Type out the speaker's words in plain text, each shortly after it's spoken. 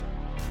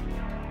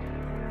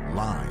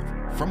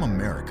Live from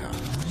America,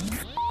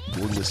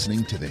 you're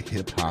listening to the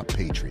Hip Hop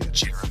Patriot,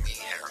 Jeremy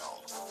Harrell.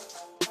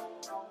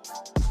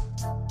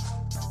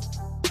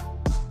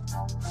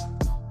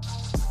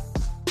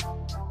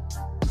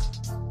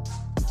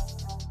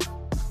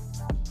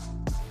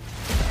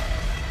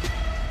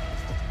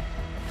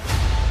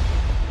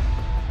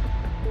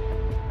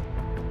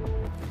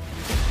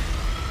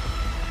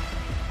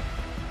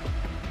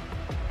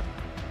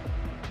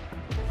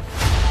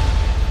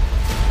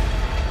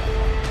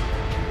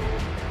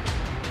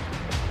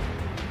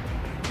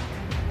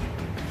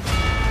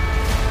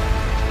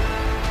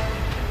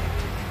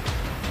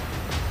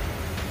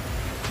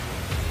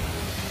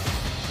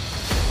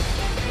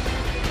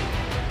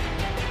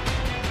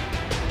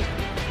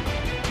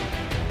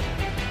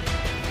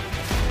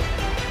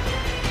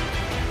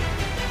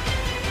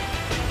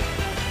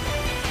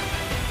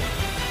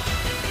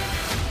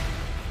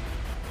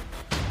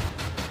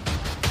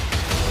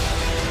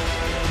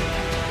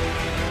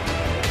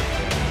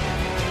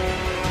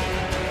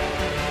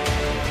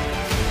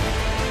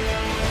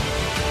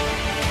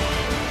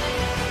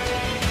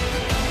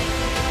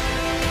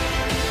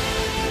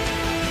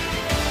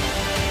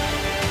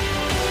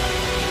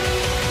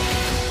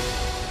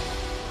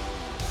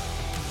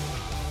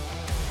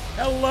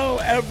 Hello,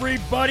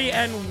 everybody,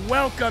 and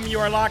welcome. You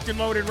are locked and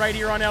loaded right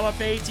here on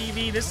LFA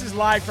TV. This is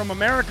Live from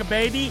America,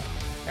 baby.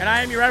 And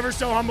I am your ever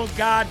so humble,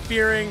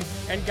 God-fearing,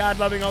 and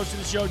God-loving host of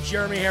the show,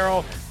 Jeremy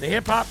Harrell, the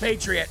hip-hop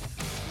patriot.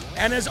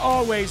 And as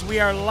always, we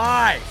are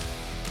live,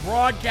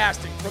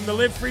 broadcasting from the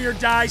Live Free or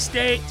Die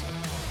state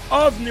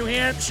of New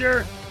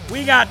Hampshire.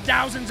 We got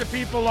thousands of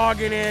people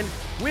logging in.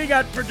 We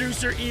got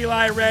producer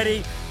Eli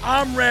ready.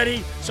 I'm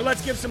ready. So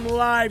let's give some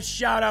live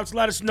shout-outs.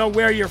 Let us know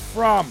where you're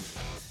from.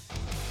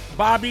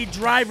 Bobby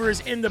Driver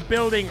is in the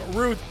building.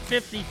 Ruth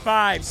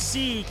 55,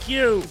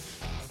 CQ.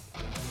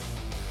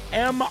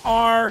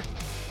 MR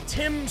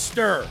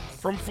Timster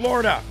from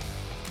Florida.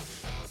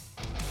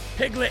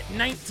 Piglet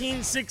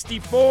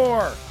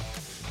 1964.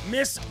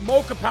 Miss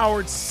Mocha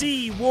Powered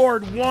C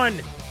Ward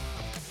 1.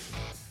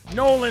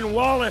 Nolan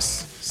Wallace,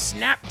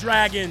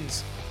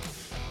 Snapdragons.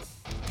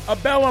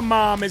 Abella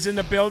Mom is in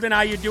the building.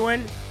 How you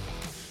doing?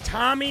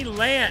 Tommy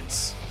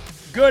Lance.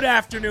 Good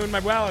afternoon,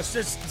 well, it's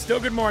just still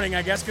good morning,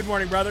 I guess. Good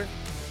morning, brother.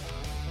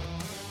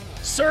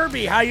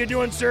 Serby, how you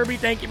doing, Serby?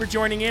 Thank you for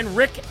joining in.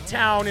 Rick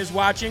Town is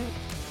watching.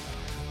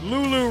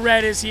 Lulu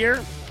Red is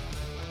here.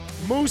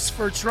 Moose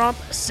for Trump.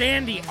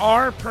 Sandy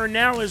R.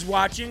 Purnell is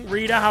watching.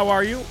 Rita, how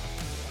are you?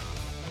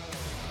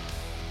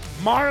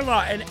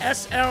 Marla and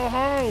S.L.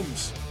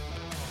 Holmes.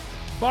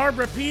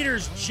 Barbara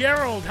Peters.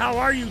 Gerald, how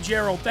are you,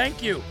 Gerald?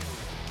 Thank you.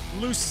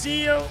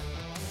 Lucille,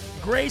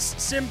 Grace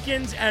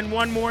Simpkins, and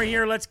one more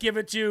here. Let's give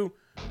it to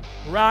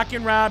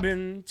Rockin'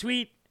 Robin,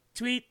 tweet,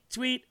 tweet,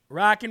 tweet,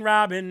 Rockin'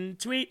 Robin,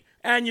 tweet.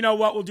 And you know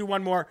what? We'll do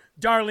one more.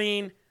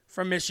 Darlene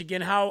from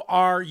Michigan, how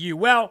are you?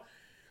 Well,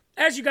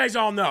 as you guys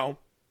all know,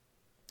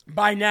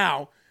 by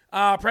now,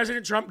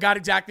 President Trump got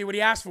exactly what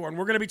he asked for. And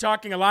we're going to be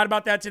talking a lot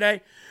about that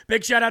today.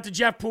 Big shout out to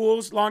Jeff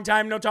Pools. Long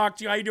time no talk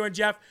to you. How you doing,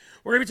 Jeff?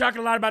 We're going to be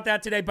talking a lot about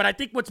that today. But I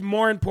think what's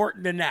more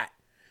important than that,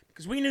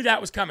 because we knew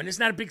that was coming. It's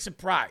not a big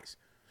surprise.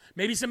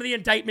 Maybe some of the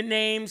indictment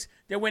names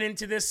that went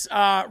into this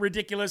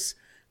ridiculous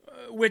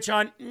witch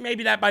hunt,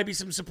 maybe that might be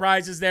some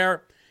surprises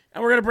there.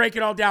 And we're going to break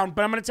it all down.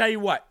 But I'm going to tell you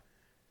what.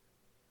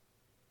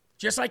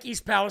 Just like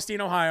East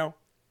Palestine, Ohio,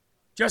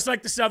 just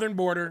like the southern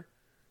border,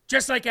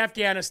 just like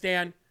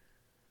Afghanistan,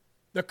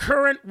 the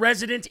current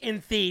resident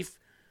in thief,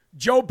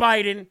 Joe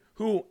Biden,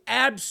 who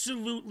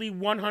absolutely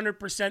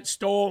 100%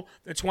 stole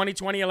the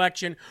 2020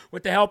 election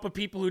with the help of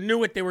people who knew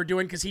what they were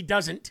doing because he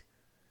doesn't,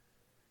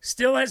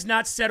 still has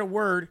not said a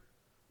word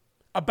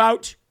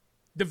about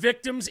the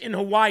victims in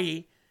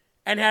Hawaii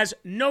and has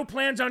no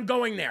plans on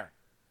going there.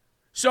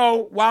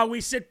 So while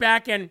we sit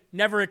back and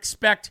never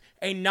expect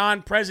a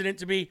non-president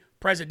to be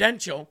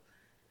presidential,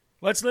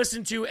 let's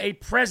listen to a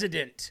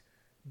president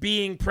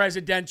being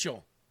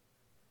presidential.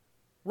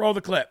 Roll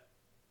the clip.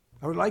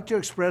 I would like to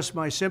express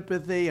my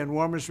sympathy and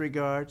warmest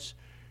regards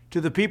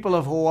to the people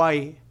of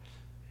Hawaii,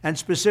 and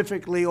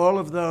specifically all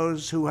of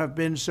those who have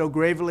been so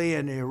gravely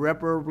and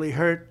irreparably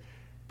hurt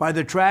by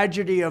the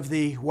tragedy of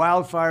the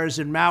wildfires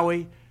in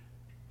Maui,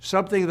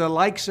 something the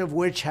likes of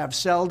which have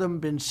seldom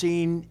been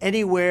seen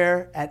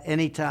anywhere at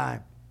any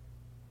time.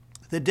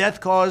 The death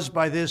caused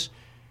by this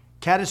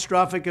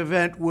catastrophic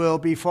event will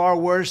be far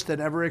worse than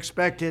ever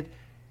expected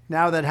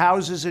now that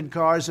houses and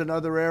cars in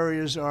other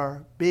areas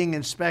are being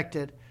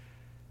inspected.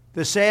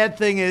 The sad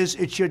thing is,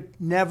 it should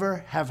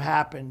never have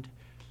happened.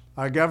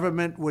 Our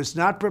government was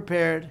not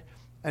prepared,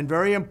 and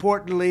very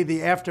importantly,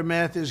 the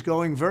aftermath is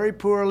going very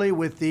poorly,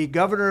 with the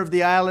governor of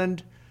the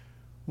island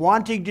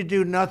wanting to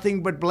do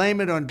nothing but blame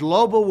it on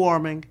global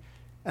warming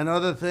and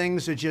other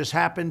things that just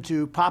happened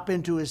to pop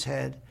into his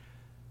head.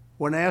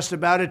 When asked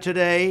about it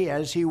today,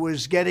 as he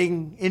was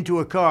getting into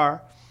a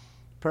car,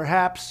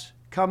 perhaps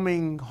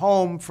coming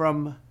home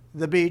from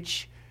the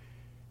beach,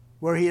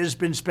 where he has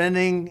been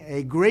spending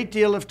a great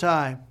deal of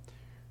time,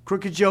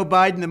 crooked Joe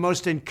Biden, the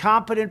most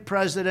incompetent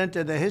president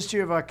in the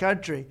history of our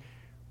country,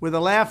 with a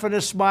laugh and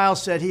a smile,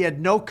 said he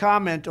had no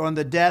comment on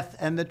the death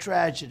and the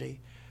tragedy.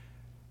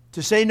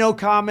 To say no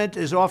comment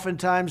is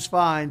oftentimes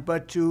fine,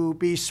 but to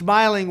be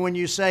smiling when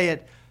you say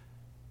it,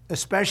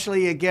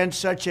 especially against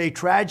such a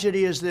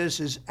tragedy as this,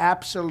 is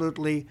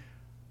absolutely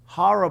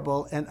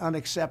horrible and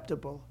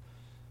unacceptable.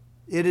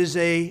 It is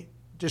a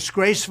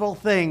disgraceful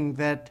thing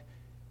that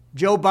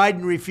Joe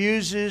Biden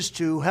refuses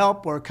to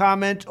help or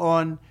comment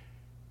on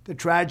the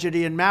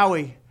tragedy in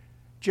Maui,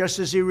 just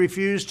as he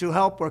refused to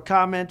help or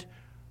comment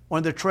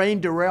on the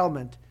train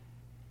derailment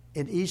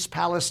in East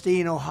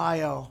Palestine,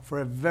 Ohio, for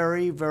a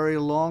very, very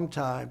long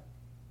time.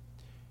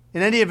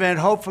 In any event,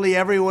 hopefully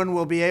everyone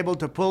will be able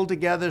to pull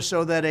together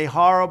so that a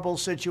horrible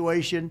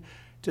situation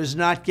does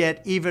not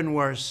get even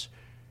worse.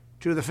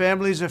 To the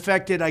families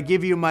affected, I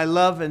give you my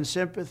love and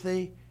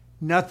sympathy.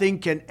 Nothing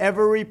can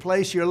ever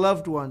replace your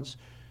loved ones,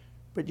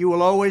 but you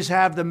will always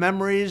have the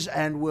memories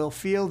and will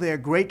feel their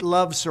great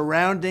love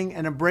surrounding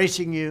and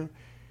embracing you.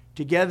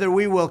 Together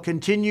we will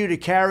continue to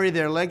carry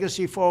their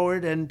legacy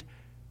forward, and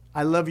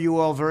I love you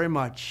all very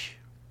much.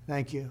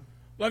 Thank you.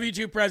 Love you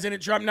too,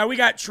 President Trump. Now we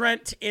got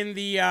Trent in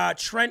the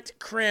Trent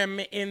Krim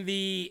in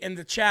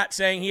the chat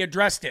saying he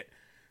addressed it.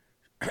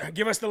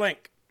 Give us the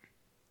link.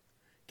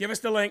 Give us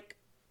the link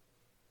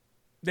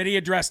that he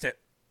addressed it,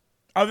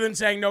 other than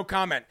saying no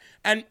comment.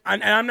 And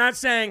I'm not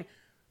saying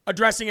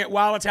addressing it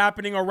while it's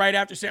happening or right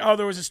after, saying, oh,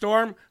 there was a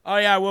storm. Oh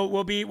yeah,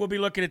 we'll be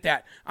looking at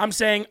that. I'm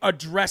saying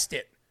addressed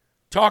it,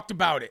 talked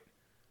about it,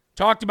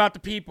 talked about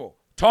the people,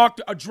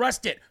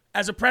 addressed it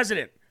as a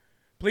president.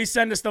 Please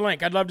send us the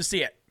link. I'd love to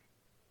see it.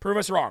 Prove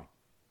us wrong.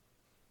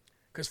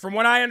 Because from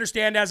what I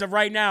understand as of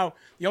right now,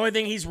 the only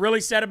thing he's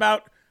really said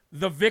about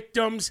the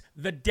victims,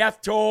 the death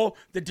toll,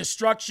 the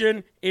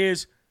destruction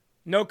is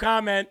no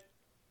comment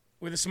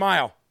with a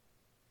smile.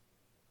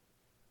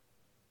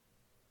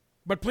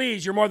 But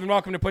please, you're more than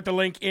welcome to put the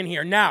link in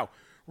here. Now,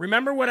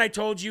 remember what I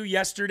told you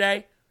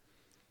yesterday?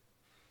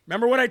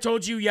 Remember what I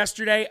told you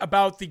yesterday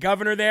about the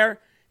governor there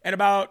and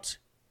about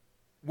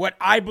what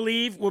I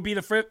believe will be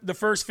the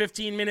first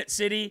 15-minute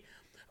city,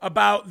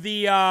 about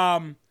the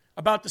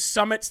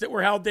summits that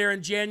were held there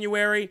in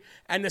January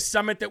and the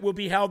summit that will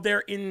be held there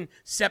in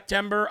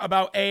September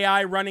about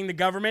AI running the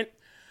government?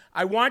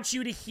 I want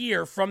you to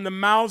hear from the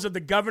mouths of the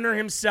governor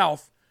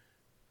himself,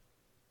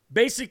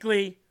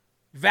 basically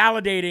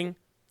validating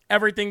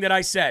everything that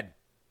I said.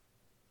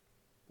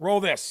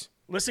 Roll this.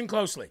 Listen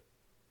closely.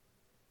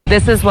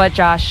 This is what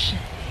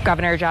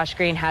Governor Josh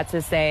Green had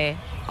to say,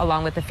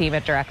 along with the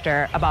FEMA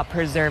director, about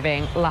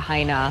preserving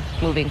Lahaina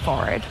moving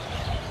forward.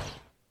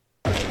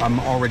 I'm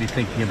already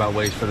thinking about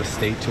ways for the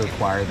state to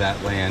acquire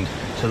that land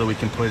so that we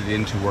can put it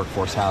into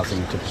workforce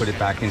housing, to put it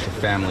back into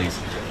families,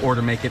 or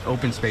to make it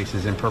open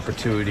spaces in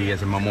perpetuity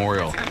as a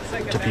memorial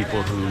to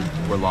people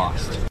who were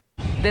lost.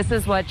 This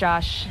is what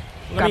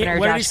Governor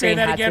Josh Green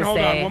had to Hold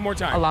say, on, one more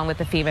time. along with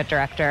the FEMA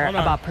director,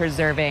 about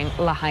preserving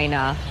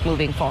Lahaina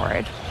moving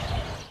forward.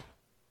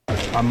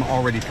 I'm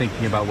already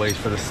thinking about ways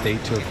for the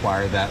state to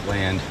acquire that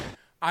land.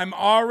 I'm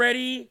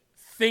already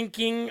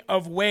thinking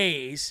of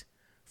ways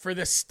for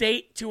the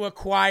state to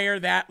acquire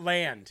that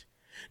land.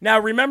 Now,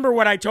 remember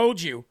what I told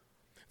you.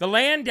 The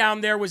land down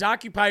there was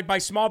occupied by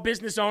small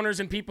business owners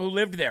and people who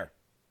lived there.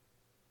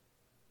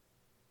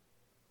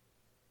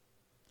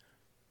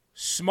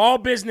 Small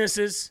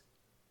businesses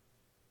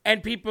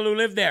and people who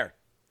live there.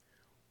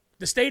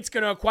 The state's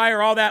going to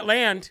acquire all that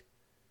land,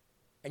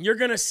 and you're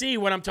going to see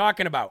what I'm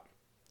talking about.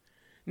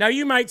 Now,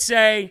 you might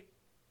say,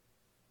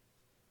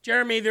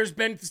 Jeremy, there's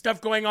been stuff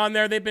going on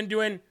there. They've been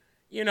doing,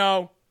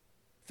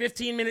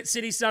 15-minute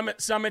city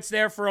summits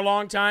there for a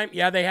long time.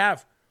 Yeah, they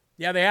have.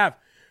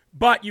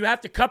 But you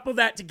have to couple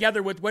that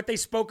together with what they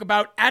spoke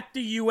about at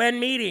the UN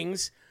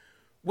meetings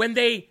when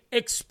they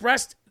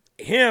expressed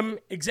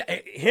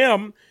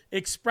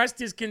expressed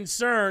his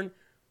concern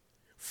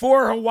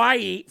for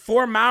Hawaii,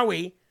 for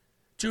Maui,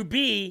 to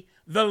be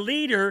the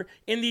leader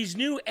in these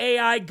new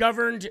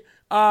AI-governed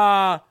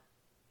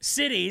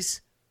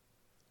cities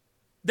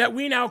that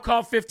we now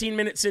call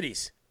 15-minute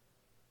cities.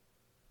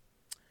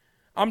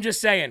 I'm just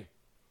saying,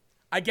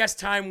 I guess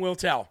time will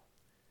tell.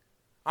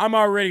 I'm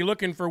already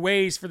looking for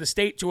ways for the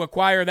state to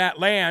acquire that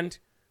land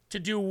to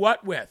do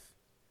what with?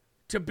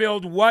 To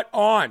build what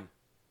on?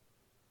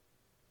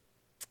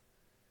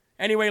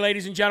 Anyway,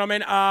 ladies and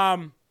gentlemen,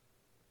 I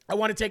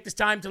want to take this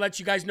time to let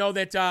you guys know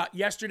that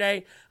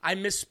yesterday I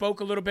misspoke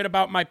a little bit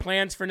about my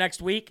plans for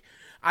next week.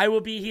 I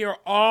will be here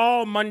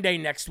all Monday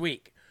next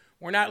week.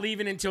 We're not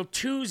leaving until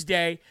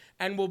Tuesday,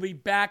 and we'll be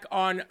back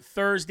on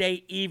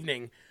Thursday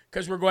evening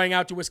because we're going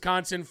out to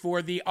Wisconsin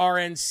for the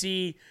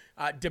RNC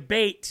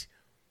debate.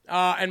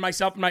 And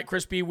myself and Mike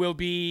Crispy will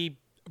be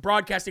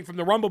broadcasting from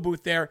the Rumble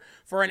booth there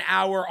for an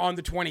hour on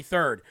the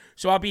 23rd.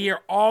 So I'll be here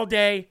all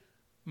day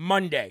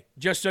Monday,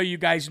 just so you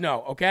guys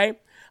know, okay?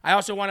 I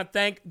also want to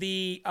thank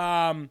the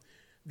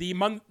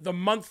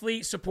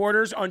monthly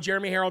supporters on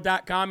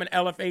JeremyHerald.com and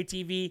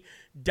LFATV.us.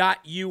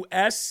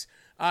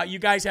 You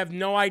guys have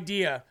no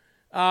idea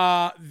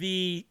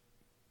the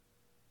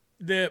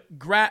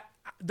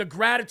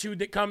gratitude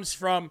that comes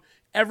from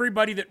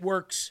everybody that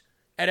works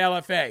at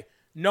LFA.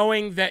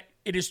 knowing that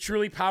it is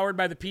truly powered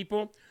by the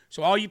people.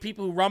 So all you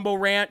people who rumble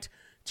rant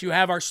to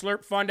have our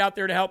Slurp fund out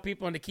there to help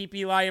people and to keep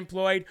Eli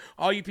employed,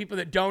 all you people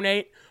that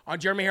donate on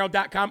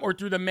JeremyHerald.com or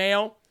through the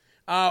mail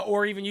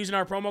or even using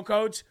our promo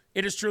codes,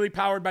 it is truly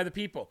powered by the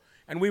people.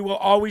 And we will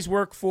always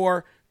work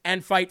for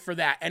and fight for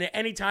that. And at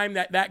any time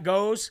that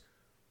goes,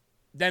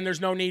 then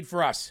there's no need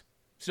for us.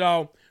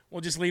 So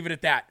we'll just leave it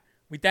at that.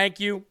 We thank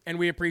you and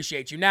we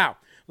appreciate you. Now,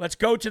 let's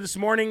go to this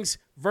morning's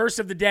verse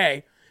of the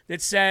day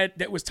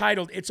that was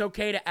titled, "It's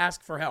Okay to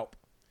Ask for Help."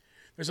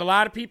 There's a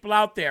lot of people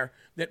out there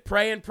that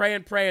pray and pray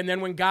and pray, and then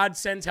when God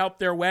sends help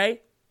their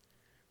way,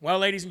 well,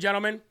 ladies and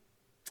gentlemen,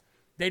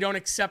 they don't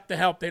accept the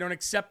help. They don't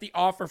accept the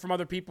offer from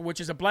other people,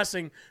 which is a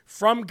blessing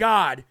from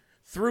God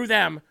through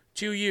them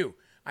to you.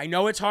 I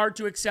know it's hard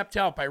to accept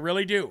help. I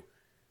really do.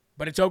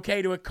 But it's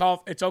okay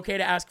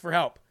to ask for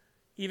help.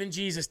 Even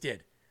Jesus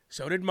did.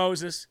 So did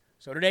Moses.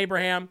 So did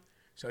Abraham.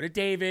 So did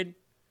David.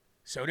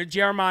 So did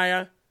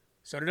Jeremiah.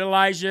 So did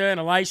Elijah and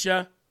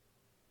Elisha.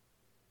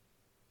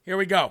 Here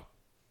we go.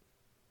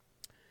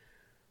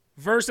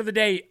 Verse of the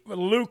day,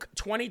 Luke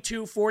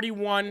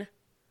 22:41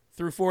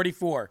 through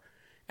 44.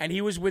 "And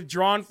he was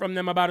withdrawn from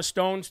them about a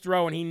stone's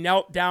throw, and he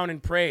knelt down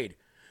and prayed,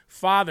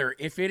 'Father,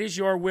 if it is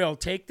your will,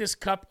 take this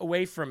cup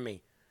away from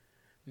me.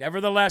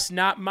 Nevertheless,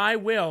 not my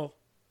will,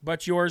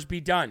 but yours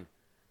be done.'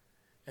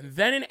 And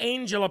then an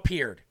angel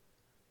appeared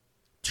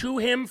to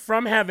him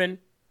from heaven,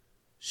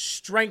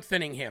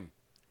 strengthening him.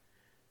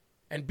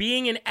 And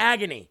being in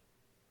agony,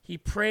 he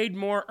prayed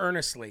more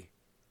earnestly.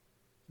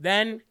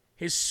 Then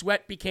his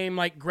sweat became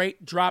like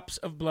great drops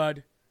of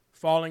blood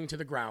falling to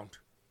the ground."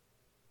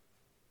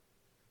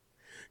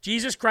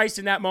 Jesus Christ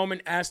in that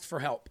moment asked for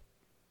help.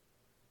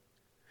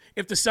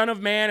 If the Son of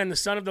Man and the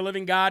Son of the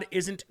living God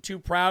isn't too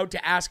proud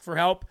to ask for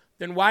help,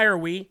 then why are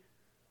we?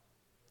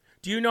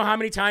 Do you know how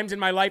many times in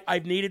my life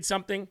I've needed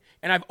something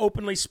and I've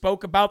openly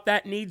spoke about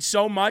that need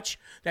so much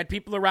that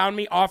people around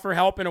me offer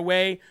help in a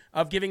way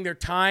of giving their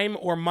time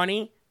or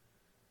money,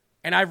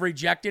 and I've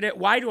rejected it?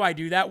 Why do I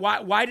do that?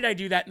 Why did I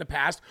do that in the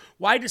past?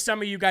 Why do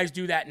some of you guys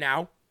do that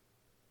now?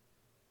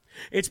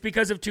 It's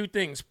because of two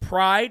things: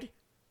 pride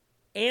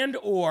and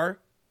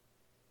or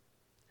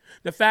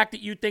the fact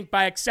that you think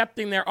by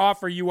accepting their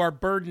offer you are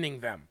burdening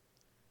them.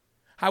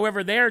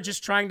 However, they're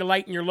just trying to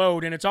lighten your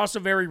load, and it's also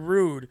very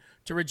rude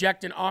to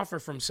reject an offer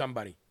from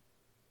somebody.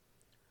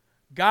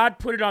 God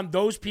put it on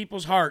those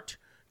people's heart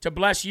to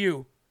bless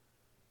you,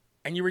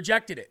 and you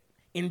rejected it.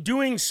 In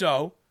doing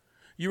so,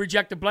 you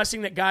reject the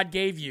blessing that God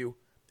gave you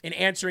in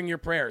answering your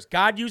prayers.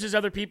 God uses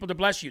other people to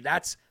bless you.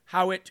 That's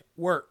how it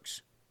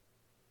works.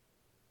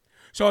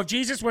 So if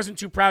Jesus wasn't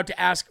too proud to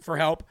ask for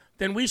help,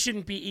 then we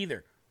shouldn't be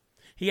either.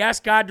 He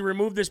asked God to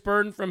remove this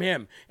burden from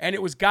him, and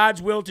it was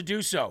God's will to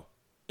do so.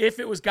 If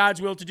it was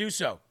God's will to do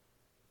so.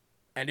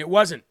 And it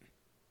wasn't.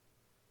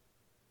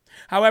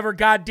 However,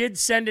 God did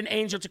send an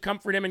angel to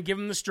comfort him and give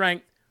him the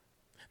strength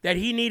that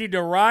he needed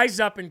to rise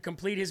up and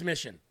complete his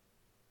mission.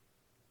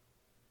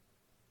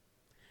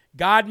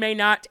 God may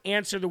not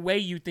answer the way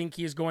you think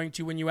he is going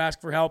to when you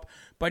ask for help,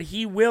 but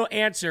he will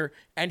answer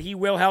and he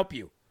will help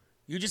you.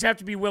 You just have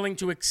to be willing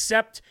to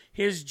accept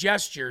his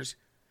gestures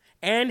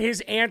and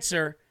his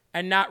answer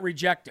and not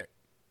reject it.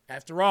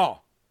 After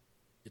all,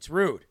 it's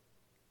rude.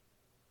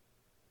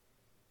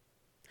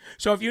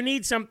 So if you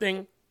need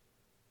something,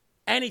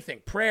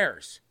 anything,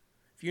 prayers,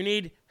 if you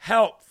need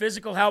help,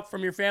 physical help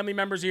from your family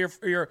members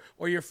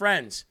or your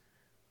friends,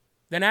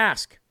 then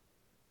ask.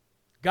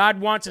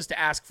 God wants us to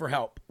ask for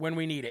help when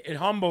we need it. It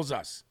humbles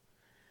us.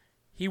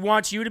 He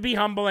wants you to be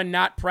humble and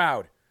not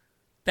proud.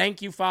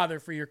 Thank you, Father,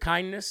 for your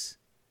kindness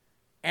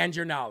and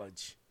your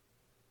knowledge.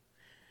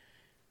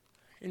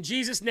 In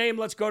Jesus' name,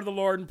 let's go to the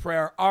Lord in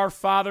prayer. Our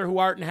Father who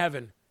art in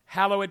heaven,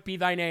 hallowed be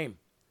thy name.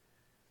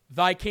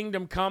 Thy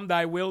kingdom come,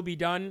 thy will be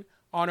done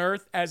on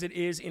earth as it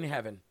is in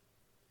heaven.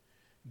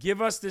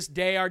 Give us this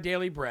day our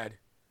daily bread,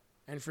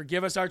 and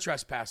forgive us our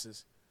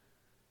trespasses,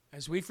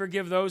 as we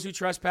forgive those who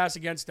trespass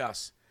against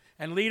us.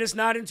 And lead us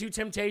not into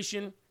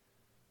temptation,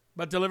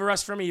 but deliver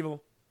us from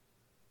evil.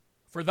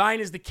 For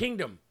thine is the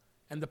kingdom,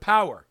 and the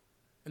power,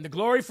 and the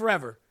glory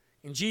forever.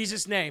 In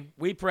Jesus' name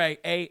we pray,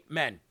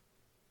 amen.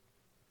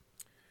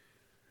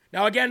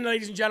 Now, again,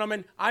 ladies and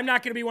gentlemen, I'm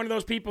not going to be one of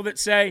those people that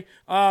say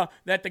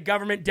that the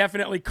government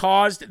definitely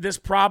caused this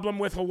problem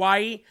with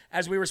Hawaii,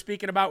 as we were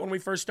speaking about when we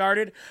first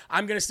started.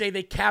 I'm going to say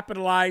they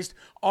capitalized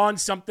on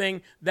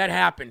something that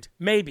happened.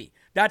 Maybe.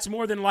 That's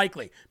more than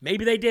likely.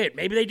 Maybe they did.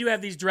 Maybe they do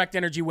have these direct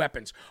energy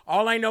weapons.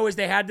 All I know is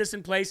they had this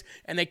in place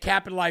and they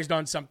capitalized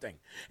on something.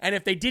 And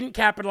if they didn't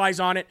capitalize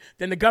on it,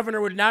 then the governor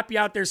would not be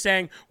out there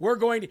saying, we're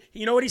going to,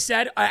 you know what he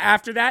said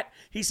after that?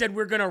 He said,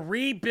 we're going to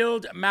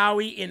rebuild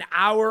Maui in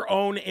our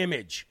own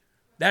image.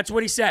 That's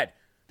what he said.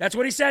 That's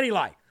what he said,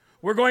 Eli.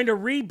 We're going to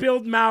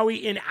rebuild Maui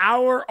in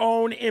our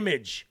own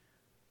image.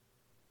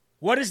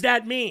 What does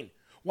that mean?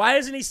 Why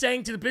isn't he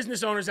saying to the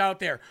business owners out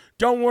there,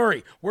 don't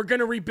worry, we're going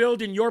to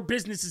rebuild and your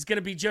business is going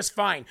to be just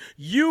fine.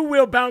 You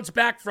will bounce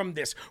back from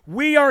this.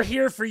 We are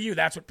here for you.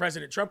 That's what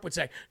President Trump would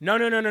say. No.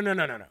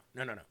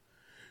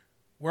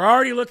 We're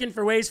already looking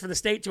for ways for the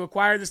state to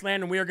acquire this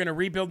land, and we are going to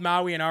rebuild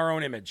Maui in our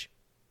own image.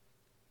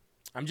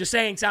 I'm just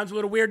saying, sounds a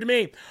little weird to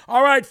me.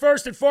 All right,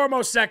 first and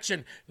foremost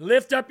section.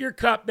 Lift up your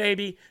cup,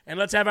 baby, and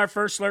let's have our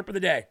first slurp of the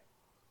day.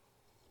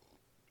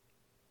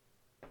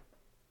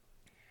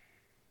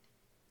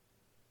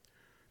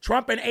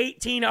 Trump and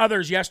 18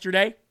 others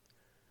yesterday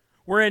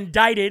were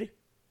indicted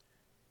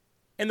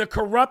in the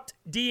corrupt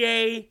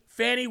DA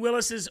Fani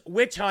Willis's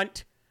witch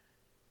hunt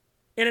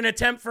in an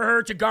attempt for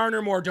her to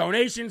garner more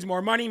donations,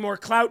 more money, more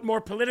clout, more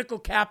political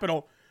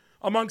capital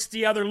amongst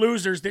the other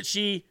losers that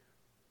she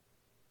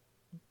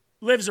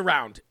lives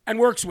around and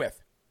works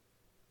with.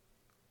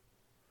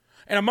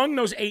 And among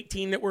those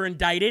 18 that were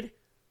indicted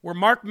were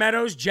Mark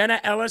Meadows, Jenna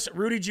Ellis,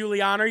 Rudy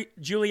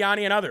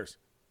Giuliani, and others.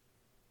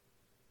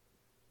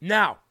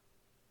 Now,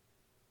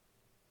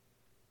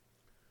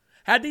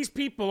 had these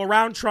people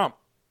around Trump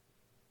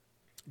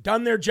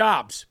done their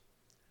jobs,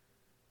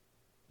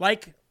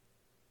 like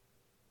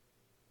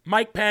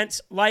Mike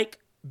Pence, like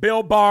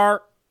Bill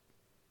Barr,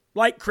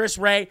 like Chris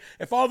Wray,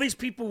 if all these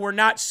people were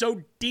not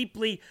so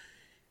deeply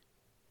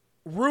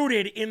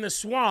rooted in the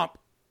swamp,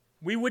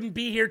 we wouldn't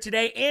be here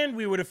today, and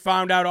we would have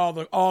found out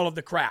all of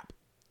the crap.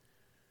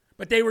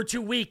 But they were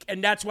too weak,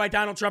 and that's why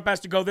Donald Trump has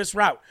to go this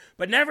route.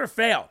 But never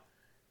fail.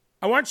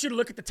 I want you to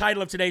look at the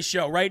title of today's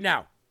show right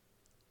now.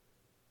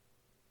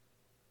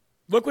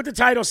 Look what the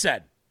title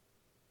said.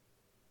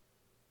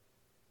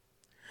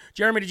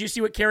 Jeremy, did you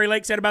see what Kari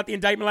Lake said about the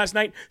indictment last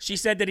night? She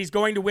said that he's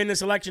going to win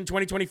this election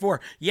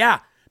 2024. Yeah,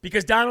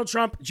 because Donald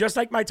Trump, just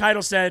like my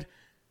title said,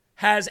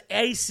 has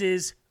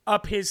aces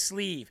up his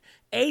sleeve.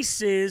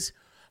 Aces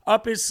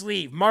up his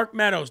sleeve. Mark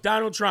Meadows,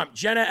 Donald Trump,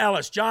 Jenna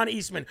Ellis, John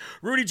Eastman,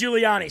 Rudy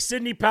Giuliani,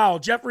 Sidney Powell,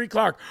 Jeffrey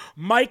Clark,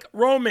 Mike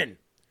Roman.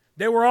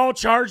 They were all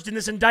charged in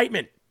this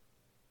indictment.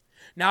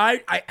 Now,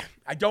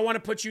 I don't want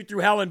to put you through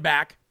hell and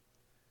back,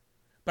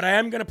 but I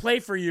am going to play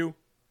for you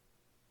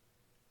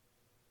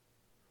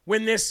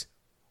when this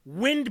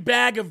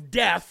windbag of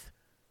death,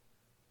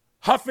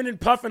 huffing and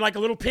puffing like a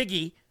little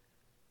piggy,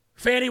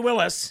 Fani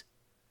Willis.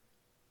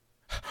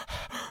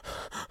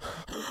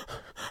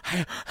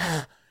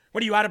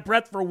 What are you, out of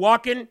breath for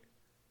walking,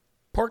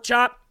 pork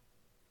chop?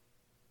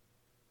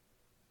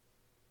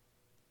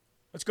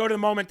 Let's go to the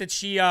moment that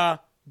she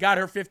got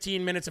her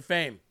 15 minutes of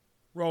fame.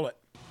 Roll it.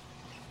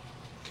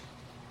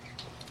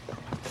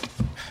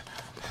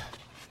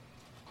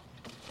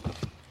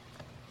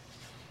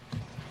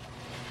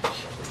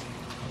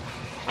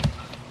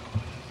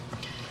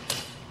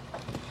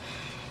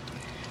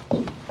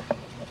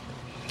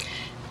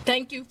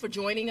 Thank you for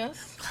joining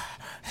us.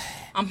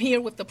 I'm here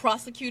with the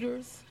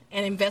prosecutors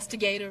and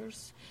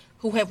investigators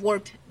who have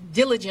worked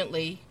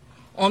diligently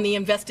on the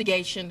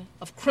investigation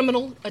of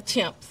criminal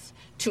attempts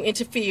to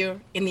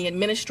interfere in the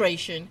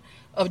administration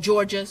of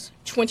Georgia's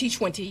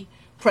 2020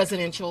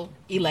 presidential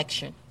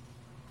election.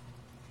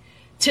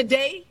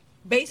 Today,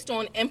 based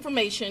on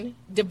information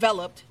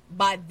developed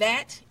by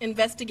that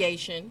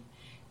investigation,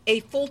 a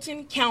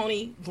Fulton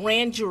County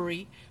grand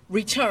jury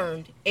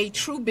returned a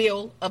true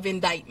bill of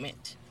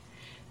indictment,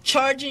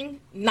 charging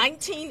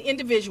 19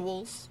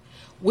 individuals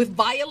with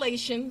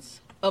violations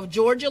of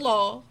Georgia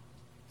law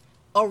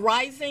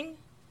arising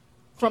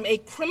from a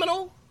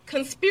criminal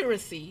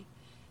conspiracy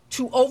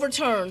to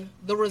overturn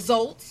the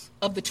results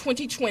of the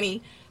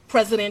 2020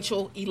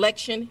 presidential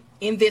election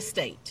in this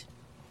state.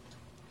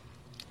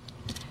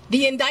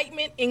 The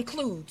indictment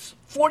includes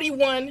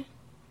 41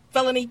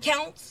 felony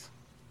counts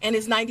and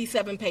is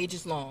 97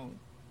 pages long.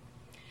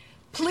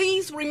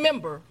 Please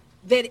remember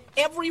that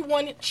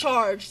everyone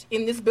charged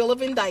in this bill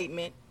of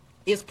indictment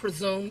is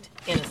presumed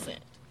innocent.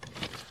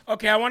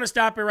 Okay, I want to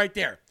stop it right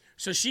there.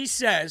 So she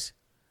says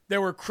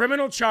there were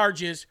criminal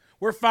charges.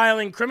 We're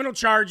filing criminal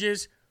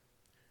charges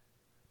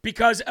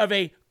because of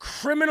a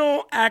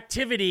criminal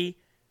activity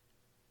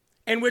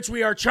in which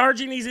we are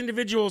charging these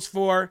individuals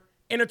for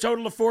in a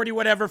total of 40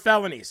 whatever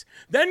felonies.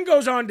 Then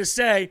goes on to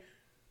say,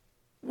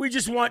 we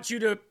just want you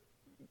to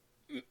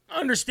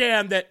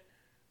understand that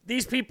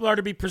these people are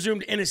to be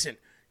presumed innocent.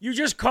 You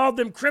just called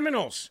them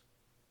criminals.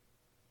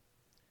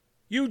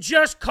 You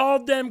just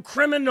called them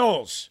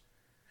criminals.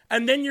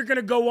 And then you're going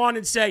to go on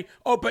and say,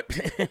 oh, but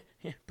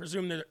we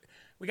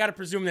got to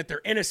presume that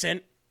they're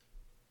innocent.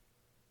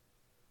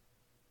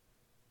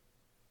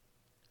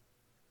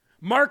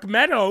 Mark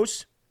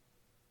Meadows,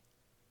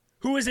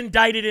 who is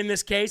indicted in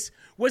this case,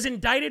 was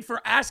indicted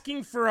for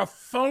asking for a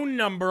phone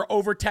number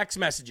over text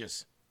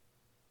messages.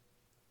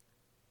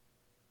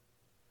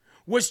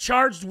 Was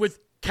charged with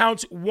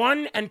counts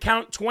 1 and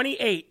count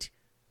 28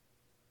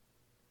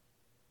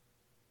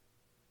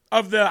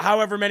 of the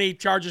however many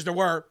charges there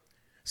were.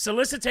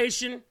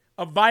 Solicitation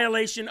of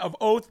violation of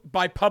oath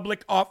by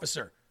public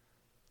officer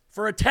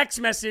for a text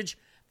message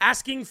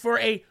asking for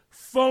a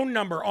phone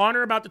number on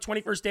or about the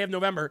 21st day of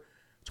November,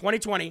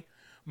 2020.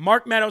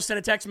 Mark Meadows sent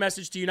a text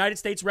message to United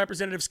States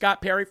Representative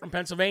Scott Perry from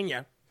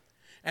Pennsylvania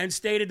and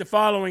stated the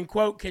following,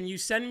 quote, "Can you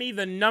send me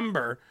the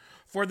number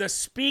for the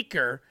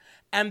speaker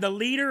and the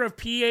leader of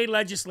PA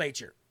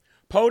legislature?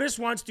 POTUS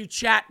wants to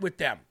chat with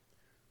them."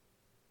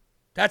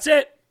 That's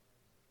it.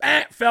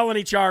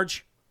 Felony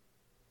charge.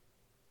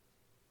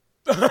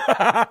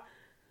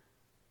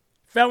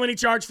 Felony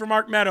charge for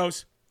Mark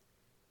Meadows.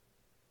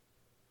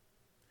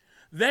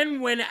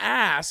 Then when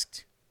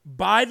asked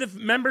by the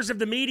members of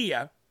the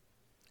media,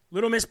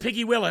 little Miss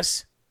Piggy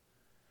Willis,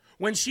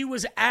 when she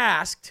was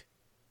asked,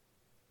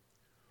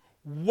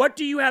 what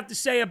do you have to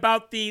say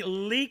about the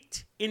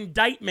leaked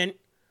indictment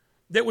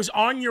that was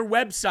on your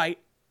website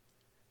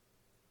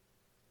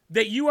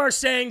that you are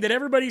saying that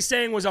everybody's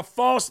saying was a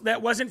false,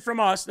 that wasn't from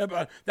us,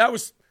 that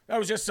was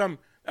just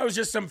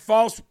some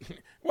false,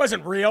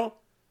 wasn't real.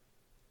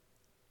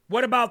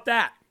 What about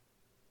that?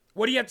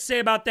 What do you have to say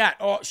about that?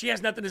 Oh, she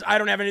has nothing to, I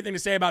don't have anything to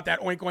say about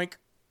that. Oink, oink.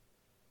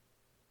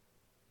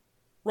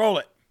 Roll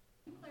it.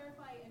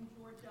 Clarify in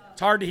Georgia, it's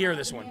hard to hear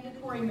this one.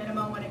 Mandatory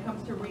minimum when it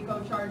comes to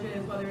RICO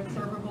charges, whether it's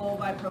servable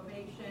by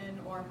probation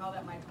or how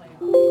that might play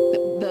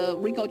out. The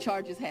RICO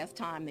charges has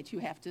time that you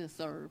have to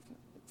serve,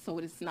 so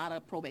it's not a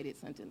probated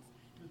sentence.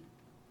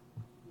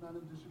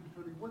 Madam District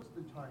Attorney, what's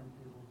the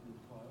timetable for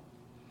the trial?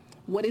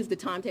 What is the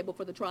timetable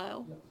for the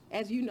trial? Yes.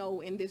 As you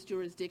know, in this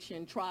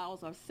jurisdiction,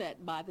 trials are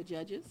set by the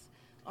judges.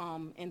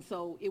 And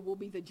so it will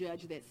be the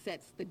judge that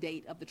sets the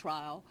date of the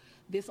trial.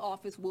 This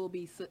office will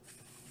be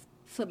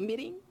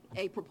submitting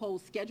a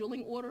proposed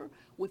scheduling order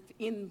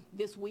within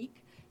this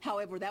week.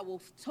 However, that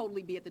will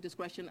totally be at the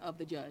discretion of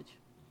the judge.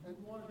 And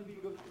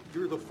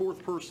you're the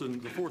fourth person,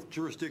 the fourth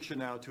jurisdiction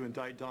now to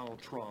indict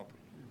Donald Trump.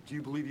 Do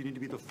you believe you need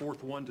to be the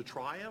fourth one to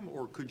try him,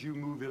 or could you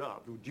move it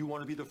up? Do you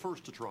want to be the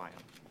first to try him?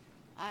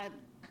 I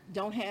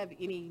don't have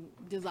any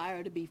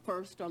desire to be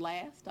first or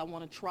last. I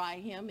want to try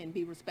him and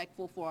be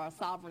respectful for our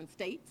sovereign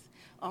states.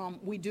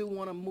 We do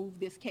want to move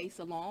this case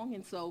along,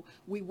 and so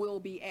we will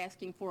be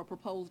asking for a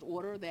proposed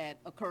order that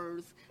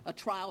occurs a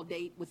trial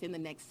date within the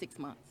next 6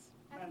 months.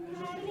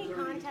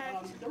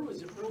 There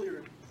was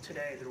earlier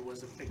today, there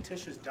was a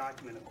fictitious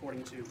document,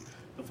 according to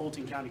the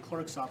Fulton County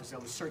Clerk's Office,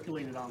 that was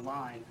circulated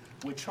online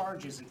with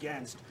charges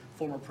against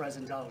former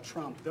President Donald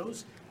Trump.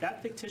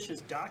 That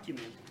fictitious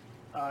document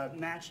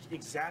matched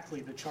exactly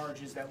the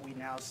charges that we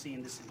now see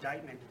in this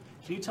indictment.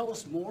 Can you tell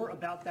us more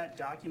about that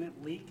document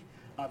leak?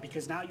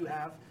 Because now you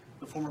have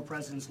the former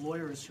president's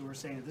lawyers who are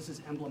saying that this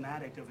is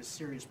emblematic of a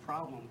serious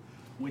problem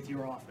with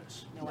your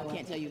office. No, I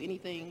can't tell you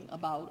anything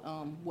about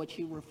what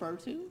you refer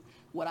to.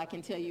 What I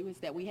can tell you is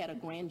that we had a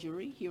grand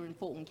jury here in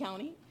Fulton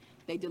County.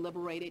 They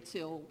deliberated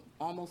till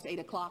almost 8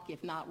 o'clock,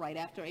 if not right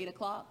after 8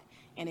 o'clock.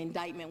 An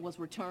indictment was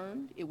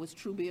returned. It was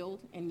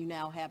true-billed, and you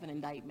now have an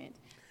indictment.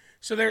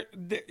 So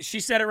she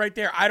said it right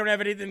there. I don't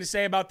have anything to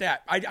say about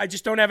that. I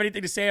just don't have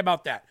anything to say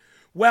about that.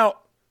 Well,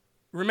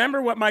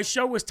 remember what my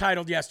show was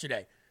titled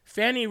yesterday.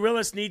 Fani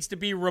Willis needs to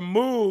be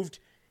removed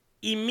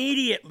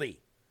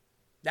immediately.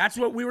 That's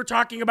what we were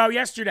talking about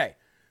yesterday.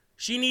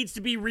 She needs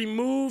to be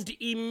removed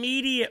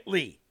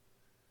immediately.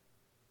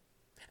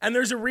 And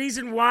there's a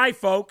reason why,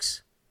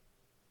 folks.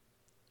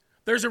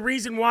 There's a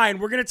reason why, and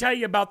we're going to tell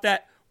you about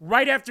that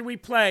right after we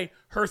play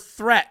her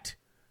threat.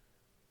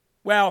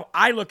 Well,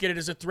 I look at it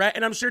as a threat,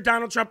 and I'm sure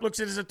Donald Trump looks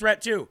at it as a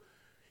threat too.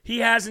 He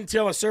has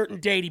until a certain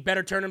date. He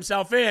better turn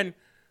himself in,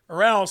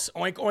 or else,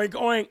 oink, oink,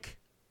 oink.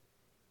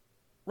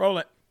 Roll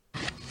it.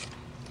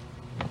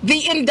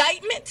 The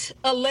indictment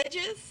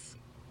alleges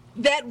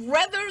that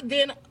rather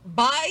than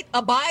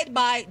abide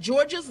by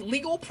Georgia's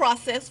legal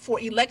process for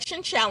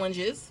election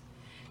challenges,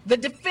 the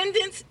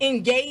defendants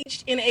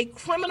engaged in a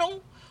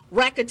criminal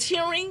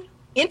racketeering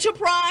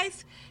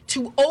enterprise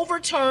to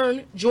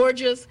overturn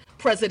Georgia's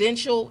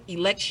presidential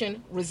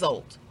election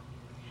result.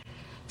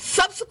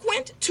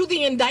 Subsequent to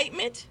the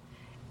indictment,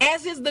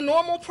 as is the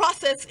normal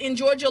process in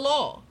Georgia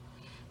law,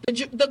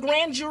 the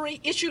grand jury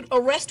issued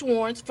arrest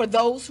warrants for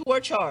those who are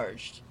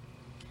charged.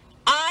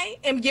 I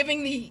am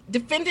giving the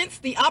defendants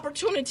the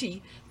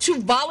opportunity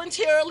to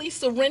voluntarily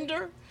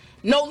surrender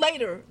no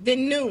later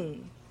than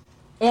noon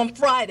on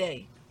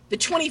Friday, the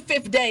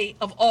 25th day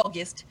of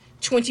August,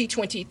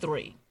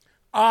 2023.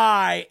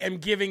 I am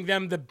giving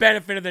them the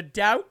benefit of the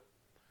doubt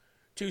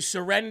to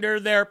surrender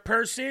their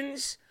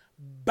persons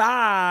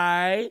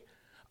by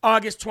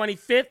August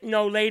 25th,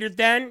 no later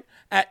than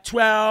at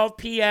 12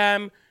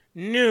 p.m.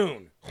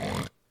 noon.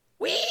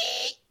 Whee!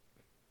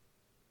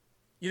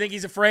 You think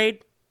he's afraid?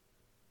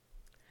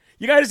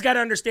 You guys got to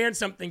understand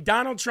something.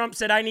 Donald Trump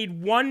said, I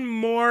need one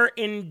more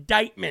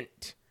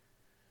indictment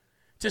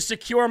to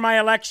secure my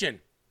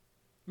election.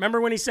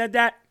 Remember when he said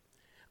that?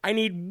 I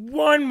need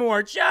one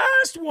more,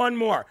 just one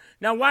more.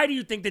 Now, why do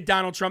you think that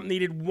Donald Trump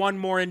needed one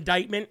more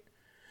indictment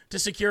to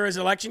secure his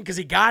election? Because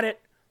he got it.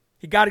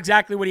 He got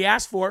exactly what he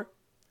asked for.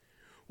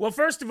 Well,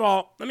 first of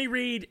all, let me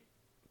read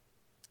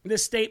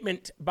this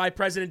statement by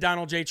President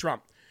Donald J.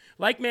 Trump.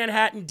 Like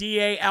Manhattan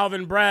DA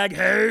Alvin Bragg,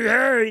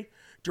 hey,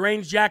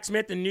 deranged Jack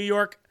Smith, and New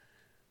York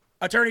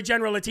Attorney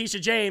General Letitia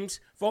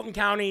James, Fulton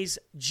County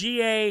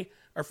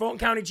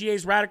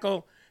GA's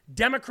radical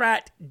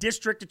Democrat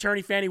District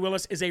Attorney Fani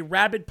Willis is a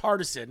rabid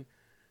partisan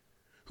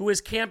who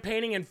is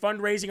campaigning and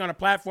fundraising on a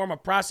platform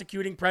of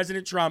prosecuting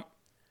President Trump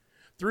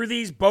through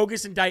these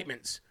bogus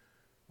indictments,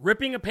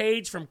 ripping a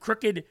page from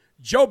crooked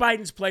Joe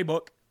Biden's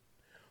playbook,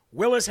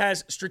 Willis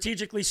has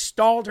strategically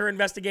stalled her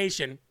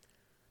investigation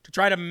to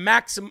try to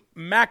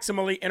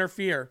maximally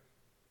interfere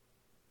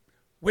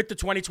with the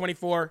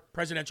 2024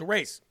 presidential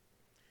race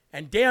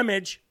and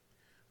damage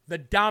the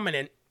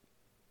dominant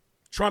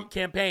Trump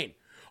campaign.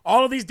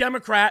 All of these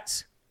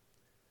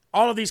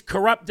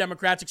corrupt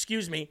Democrats,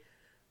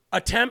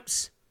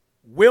 attempts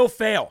will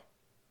fail.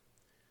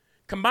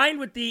 Combined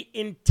with the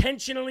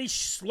intentionally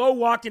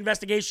slow-walked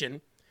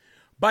investigation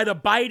by the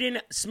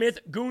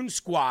Biden-Smith goon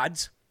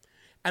squads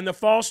and the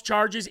false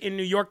charges in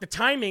New York, the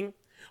timing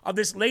of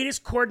this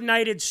latest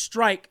coordinated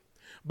strike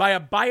by a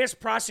biased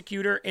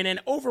prosecutor in an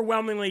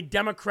overwhelmingly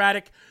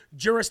Democratic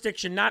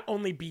jurisdiction not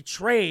only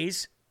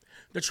betrays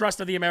the trust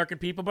of the American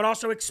people, but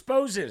also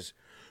exposes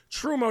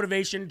true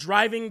motivation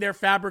driving their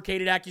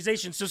fabricated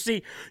accusations. So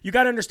see, you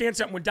got to understand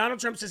something. When Donald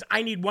Trump says,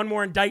 I need one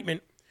more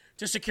indictment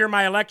to secure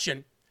my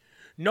election,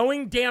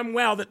 knowing damn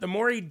well that the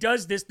more he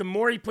does this, the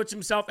more he puts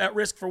himself at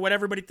risk for what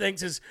everybody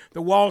thinks is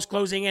the walls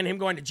closing in, him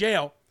going to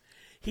jail,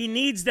 he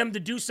needs them to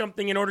do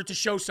something in order to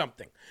show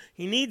something.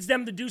 He needs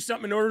them to do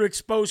something in order to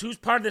expose who's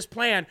part of this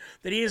plan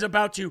that he is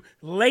about to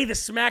lay the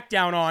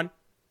smackdown on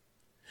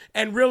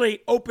and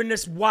really open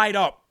this wide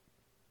up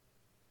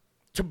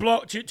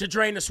to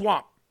drain the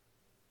swamp.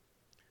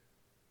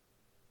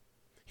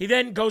 He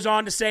then goes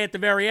on to say at the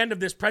very end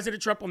of this,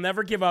 President Trump will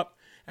never give up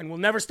and will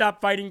never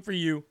stop fighting for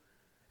you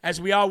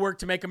as we all work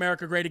to make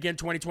America great again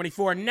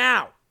 2024.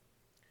 Now,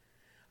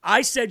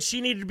 I said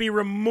she needed to be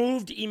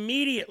removed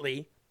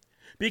immediately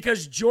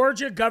because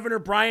Georgia Governor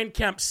Brian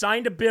Kemp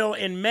signed a bill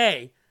in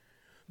May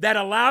that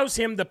allows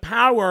him the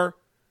power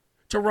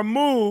to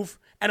remove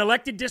an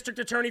elected district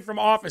attorney from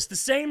office, the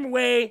same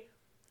way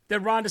that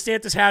Ron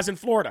DeSantis has in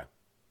Florida.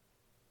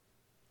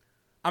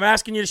 I'm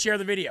asking you to share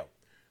the video.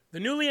 The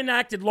newly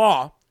enacted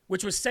law,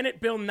 which was Senate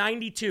Bill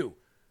 92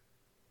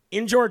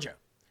 in Georgia,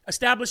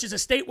 establishes a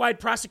statewide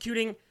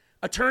prosecuting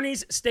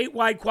attorneys'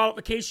 statewide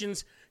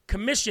qualifications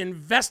commission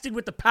vested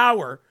with the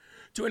power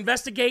to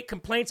investigate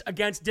complaints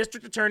against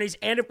district attorneys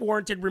and, if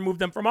warranted, remove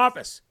them from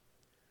office.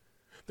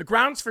 The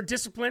grounds for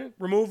discipline,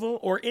 removal,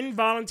 or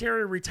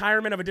involuntary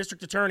retirement of a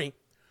district attorney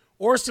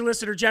or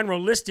solicitor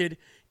general listed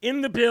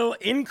in the bill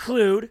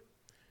include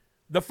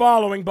the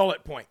following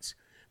bullet points: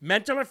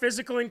 mental or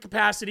physical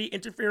incapacity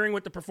interfering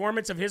with the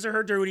performance of his or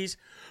her duties,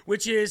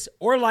 which is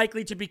or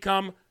likely to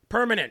become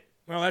permanent.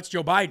 Well, that's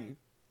Joe Biden.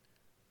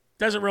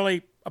 Doesn't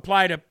really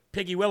apply to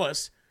Piggy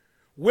Willis.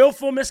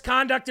 Willful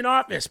misconduct in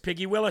office,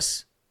 Piggy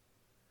Willis.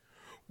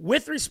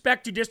 With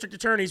respect to district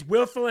attorneys,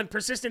 willful and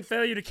persistent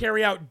failure to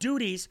carry out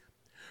duties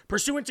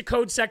pursuant to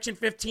Code Section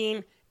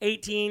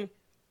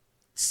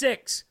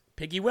 1518(6),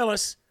 Piggy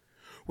Willis.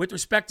 With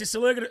respect to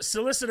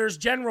solicitors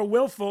general,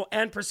 willful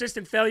and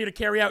persistent failure to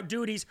carry out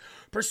duties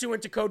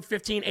pursuant to Code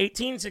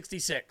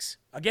 1518(66).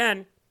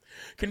 Again,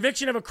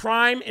 conviction of a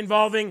crime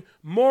involving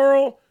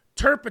moral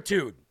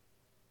turpitude.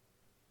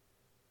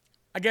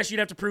 I guess you'd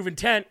have to prove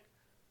intent.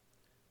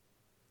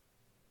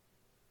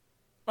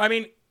 I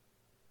mean,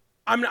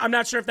 I'm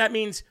not sure if that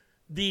means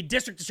the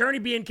district attorney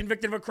being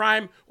convicted of a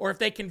crime or if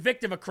they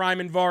convict of a crime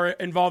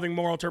involving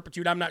moral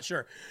turpitude. I'm not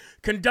sure.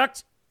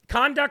 Conduct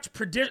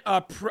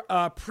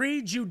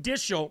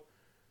prejudicial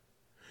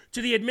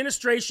to the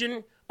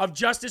administration of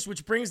justice,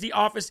 which brings the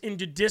office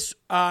into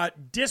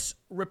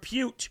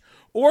disrepute,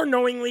 or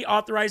knowingly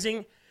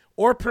authorizing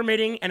or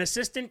permitting an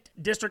assistant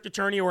district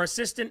attorney or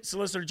assistant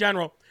solicitor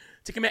general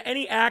to commit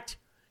any act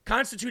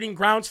constituting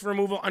grounds for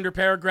removal under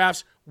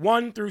paragraphs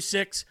 1 through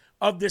 6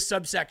 of this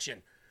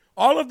subsection.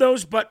 All of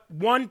those but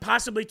one,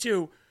 possibly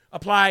two,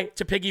 apply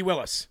to Piggy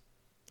Willis.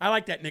 I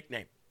like that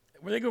nickname. I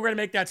think we're going to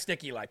make that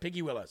stick, Eli.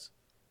 Piggy Willis.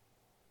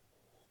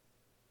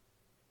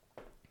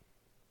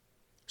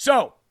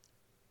 So,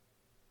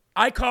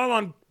 I call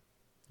on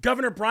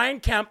Governor Brian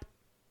Kemp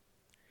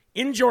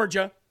in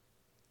Georgia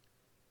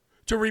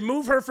to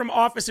remove her from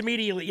office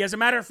immediately. As a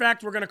matter of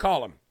fact, we're going to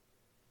call him.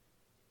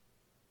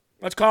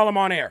 Let's call him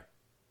on air.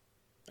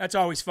 That's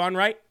always fun,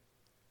 right?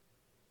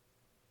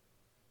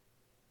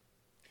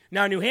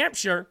 Now, New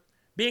Hampshire,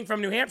 being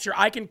from New Hampshire,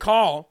 I can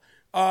call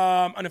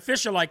an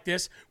official like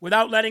this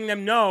without letting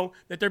them know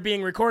that they're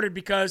being recorded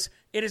because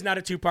it is not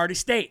a two-party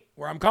state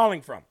where I'm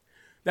calling from.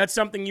 That's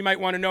something you might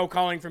want to know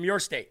calling from your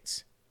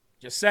states.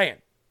 Just saying.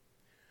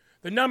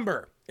 The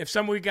number, if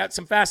somebody got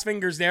some fast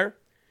fingers there,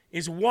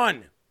 is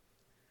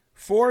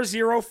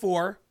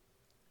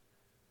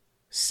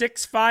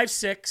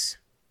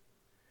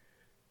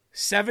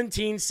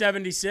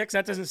 1-404-656-1776.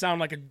 That doesn't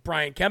sound like a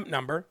Brian Kemp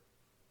number.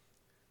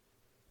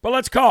 But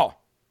let's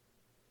call.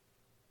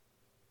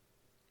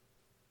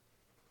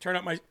 Turn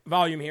up my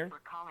volume here.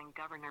 We're calling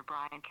Governor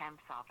Brian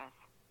Kemp's office.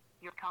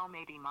 Your call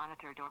may be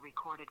monitored or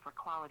recorded for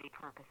quality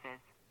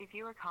purposes. If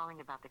you are calling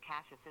about the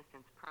cash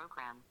assistance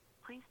program,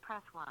 please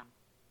press 1.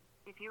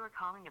 If you are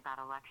calling about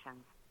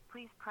elections,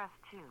 please press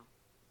 2.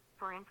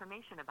 For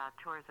information about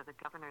tours of the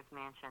governor's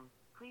mansion,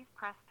 please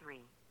press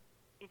 3.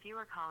 If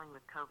you are calling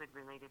with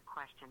COVID-related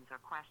questions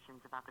or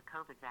questions about the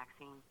COVID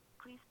vaccine,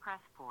 please press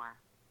 4.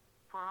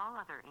 For all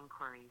other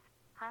inquiries,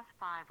 press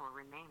 5 or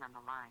remain on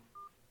the line.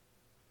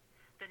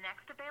 The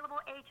next available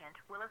agent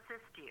will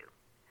assist you.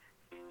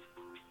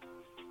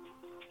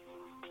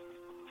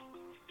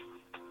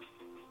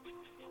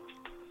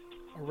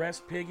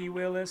 Arrest Piggy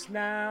Willis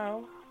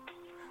now.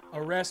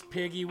 Arrest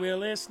Piggy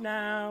Willis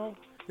now.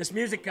 This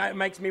music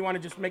makes me want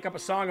to just make up a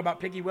song about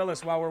Piggy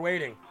Willis while we're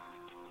waiting.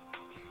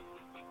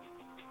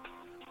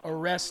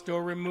 Arrest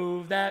or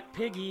remove that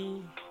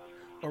piggy.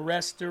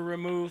 Arrest or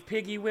remove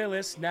Piggy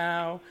Willis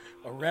now.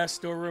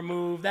 Arrest or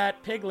remove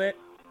that piglet.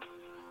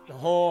 The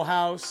whole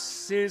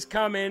house is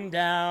coming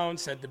down.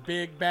 Said the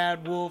big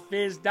bad wolf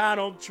is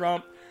Donald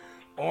Trump.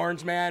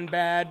 Orange man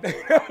bad.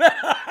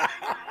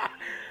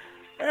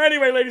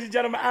 Anyway, ladies and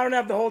gentlemen, I don't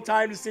have the whole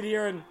time to sit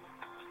here on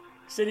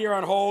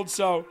hold,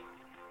 so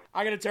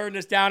I'm going to turn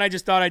this down. I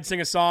just thought I'd sing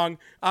a song.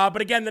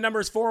 But again, the number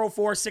is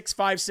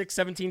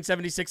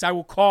 404-656-1776. I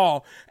will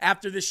call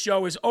after this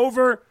show is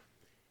over,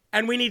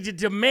 and we need to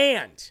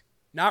demand,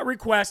 not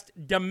request,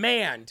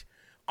 demand,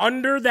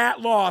 under that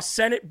law,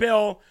 Senate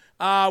Bill,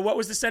 what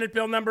was the Senate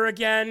Bill number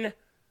again?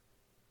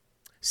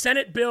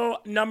 Senate Bill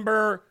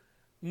number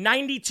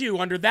 92,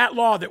 under that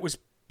law that was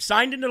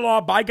signed into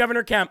law by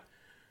Governor Kemp,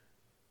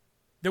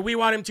 that we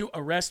want him to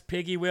arrest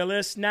Piggy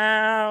Willis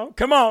now.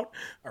 Come on.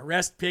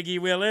 Arrest Piggy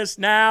Willis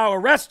now.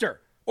 Arrest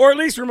her. Or at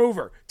least remove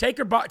her. Take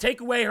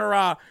away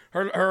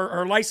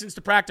her license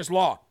to practice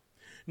law.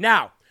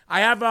 Now,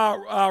 I have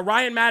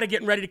Ryan Matta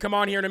getting ready to come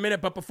on here in a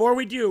minute. But before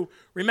we do,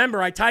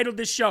 remember, I titled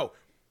this show,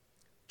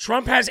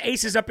 Trump has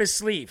aces up his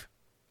sleeve.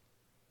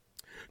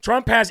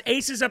 Trump has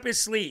aces up his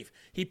sleeve.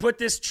 He put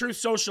this Truth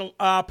Social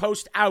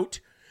post out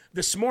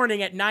this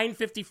morning at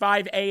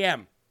 9:55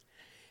 a.m.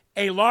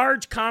 A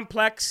large,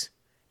 complex,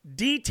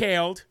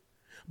 detailed,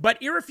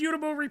 but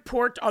irrefutable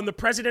report on the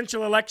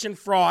presidential election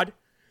fraud,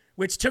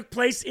 which took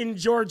place in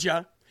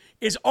Georgia,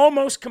 is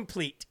almost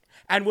complete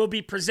and will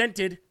be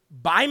presented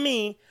by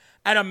me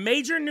at a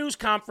major news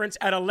conference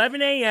at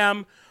 11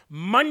 a.m.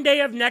 Monday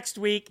of next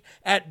week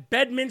at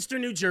Bedminster,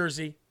 New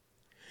Jersey.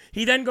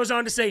 He then goes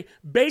on to say,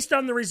 based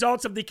on the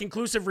results of the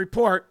conclusive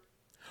report,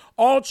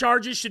 all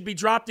charges should be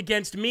dropped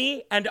against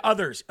me and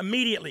others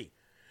immediately.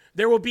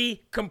 There will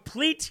be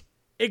complete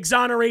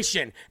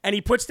exoneration. And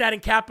he puts that in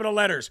capital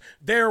letters.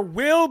 There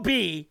will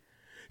be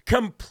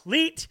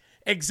complete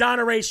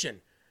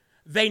exoneration.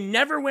 They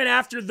never went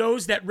after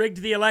those that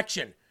rigged the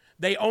election.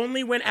 They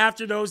only went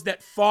after those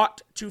that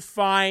fought to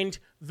find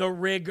the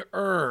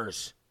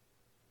riggers.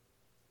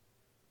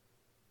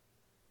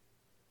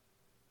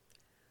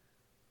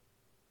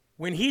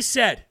 When he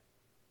said,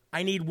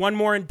 I need one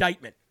more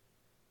indictment,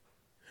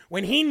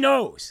 when he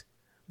knows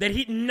that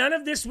none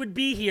of this would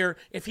be here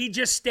if he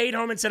just stayed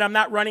home and said, I'm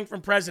not running for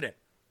president.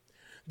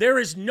 There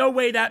is no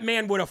way that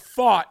man would have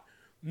fought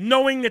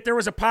knowing that there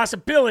was a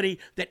possibility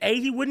that A,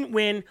 he wouldn't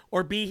win,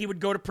 or B, he would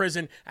go to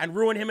prison and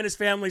ruin him and his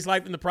family's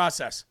life in the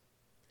process.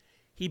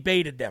 He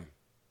baited them.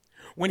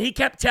 When he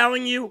kept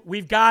telling you,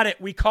 we've got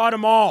it, we caught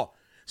them all,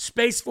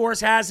 Space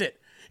Force has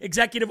it,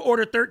 Executive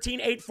Order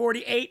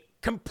 13848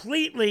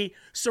 completely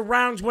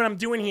surrounds what I'm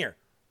doing here.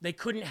 They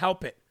couldn't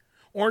help it.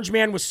 Orange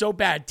Man was so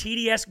bad.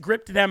 TDS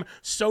gripped them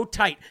so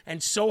tight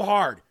and so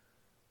hard.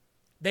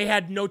 They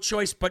had no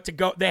choice but to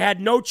go. They had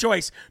no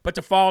choice but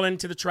to fall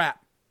into the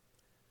trap.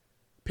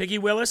 Piggy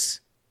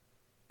Willis,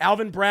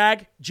 Alvin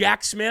Bragg,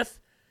 Jack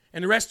Smith,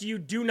 and the rest of you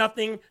do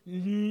nothing,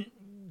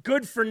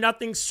 good for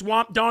nothing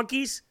swamp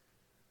donkeys.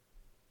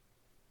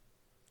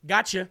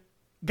 Gotcha.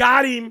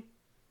 Got him.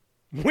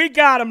 We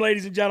got him,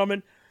 ladies and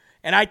gentlemen.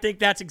 And I think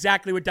that's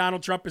exactly what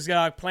Donald Trump is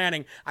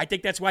planning. I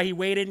think that's why he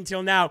waited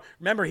until now.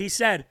 Remember, he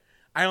said,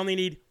 I only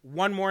need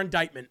one more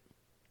indictment.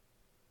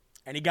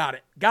 And he got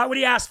it. Got what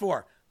he asked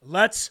for.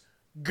 Let's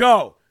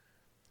go.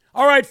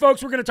 All right,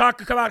 folks, we're going to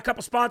talk about a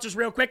couple sponsors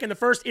real quick. And the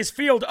first is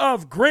Field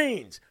of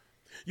Greens.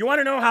 You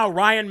want to know how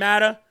Ryan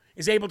Matta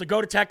is able to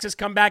go to Texas,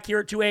 come back here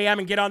at 2 a.m.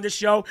 and get on this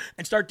show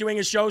and start doing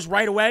his shows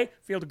right away?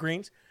 Field of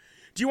Greens.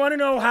 Do you want to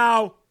know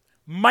how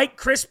Mike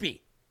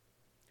Crispy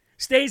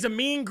stays a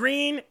mean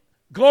green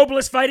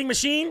globalist fighting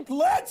machine?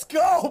 Let's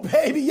go,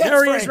 baby. Yes,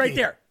 there he Frankie. is right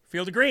there.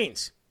 Field of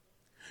Greens.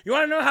 You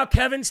want to know how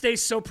Kevin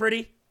stays so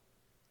pretty?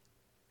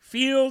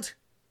 Field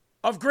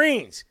of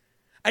Greens.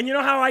 And you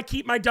know how I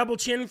keep my double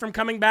chin from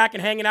coming back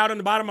and hanging out on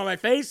the bottom of my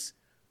face?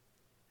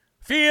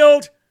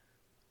 Field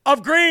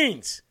of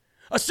Greens.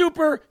 A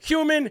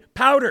superhuman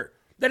powder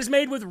that is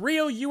made with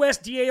real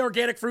USDA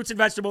organic fruits and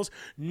vegetables,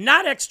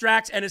 not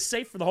extracts, and is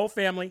safe for the whole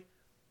family.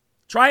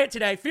 Try it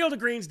today.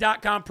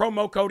 Fieldofgreens.com,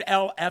 promo code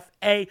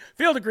LFA.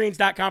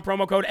 Fieldofgreens.com,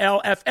 promo code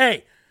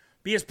LFA.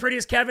 Be as pretty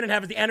as Kevin and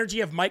have the energy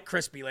of Mike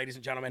Crispy, ladies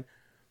and gentlemen.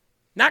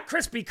 Not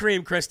Krispy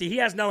Kreme Christy. He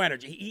has no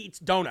energy. He eats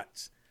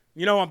donuts.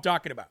 You know what I'm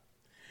talking about.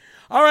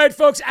 All right,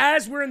 folks,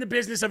 as we're in the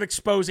business of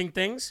exposing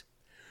things,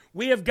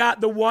 we have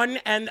got the one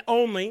and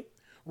only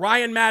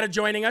Ryan Matta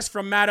joining us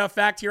from Matta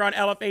Effect here on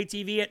LFA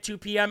TV at 2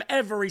 p.m.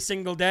 every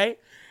single day.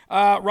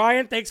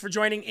 Ryan, thanks for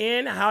joining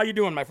in. How you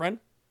doing, my friend?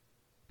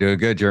 Doing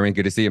good, Jeremy.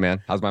 Good to see you,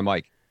 man. How's my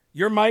mic?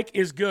 Your mic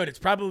is good. It's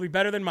probably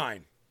better than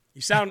mine.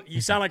 You sound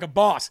like a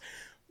boss.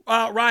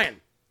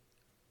 Ryan,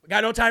 we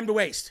got no time to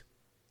waste.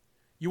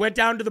 You went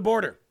down to the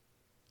border.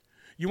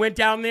 You went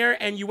down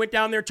there and you went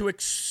down there to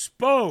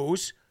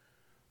expose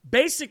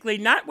basically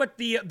not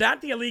the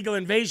illegal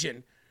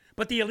invasion,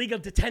 but the illegal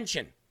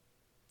detention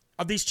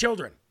of these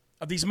children,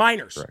 of these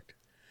minors. Correct.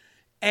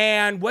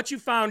 And what you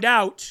found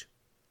out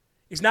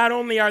is not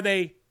only are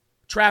they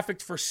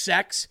trafficked for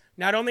sex,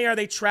 not only are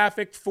they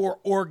trafficked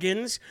for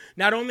organs,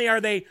 not only are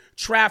they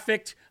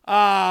trafficked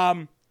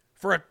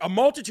for a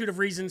multitude of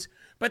reasons,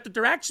 but that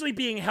they're actually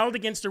being held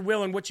against their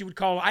will in what you would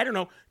call, I don't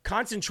know,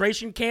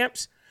 concentration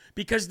camps,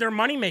 because they're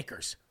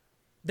moneymakers.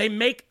 They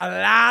make a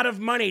lot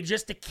of money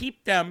just to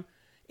keep them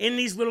in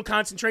these little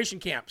concentration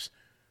camps.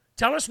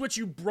 Tell us what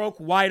you broke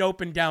wide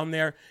open down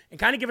there and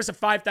kind of give us a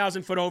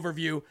 5,000-foot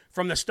overview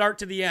from the start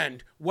to the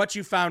end, what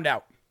you found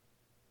out.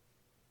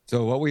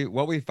 So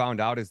what we found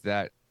out is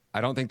that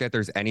I don't think that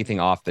there's anything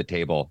off the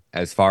table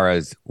as far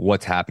as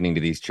what's happening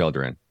to these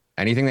children.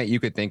 Anything that you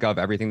could think of,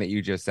 everything that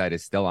you just said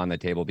is still on the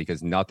table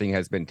because nothing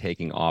has been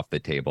taken off the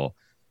table.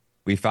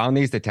 We found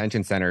these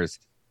detention centers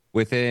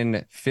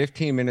within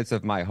 15 minutes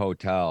of my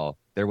hotel.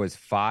 There was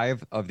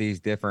 5 of these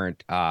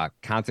different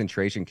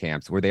concentration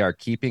camps where they are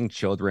keeping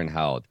children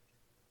held.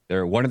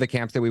 One of the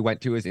camps that we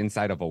went to is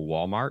inside of a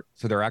Walmart.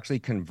 So they're actually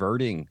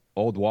converting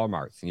old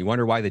Walmarts. And you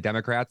wonder why the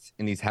Democrats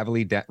in these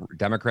heavily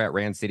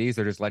Democrat-ran cities,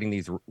 they're just letting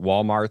these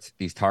Walmarts,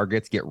 these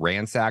Targets get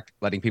ransacked,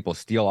 letting people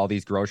steal all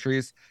these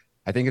groceries.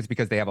 I think it's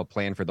because they have a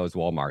plan for those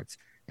Walmarts.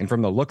 And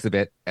from the looks of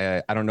it,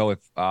 I don't know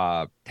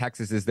if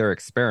Texas is their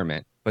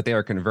experiment, but they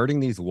are converting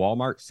these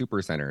Walmart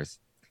supercenters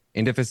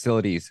into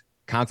facilities,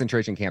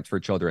 concentration camps for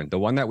children. The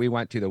one that we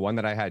went to, the one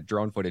that I had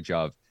drone footage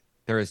of,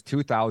 there is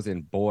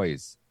 2,000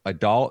 boys,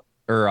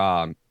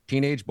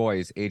 teenage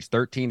boys aged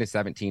 13 to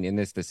 17 in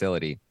this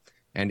facility.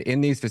 And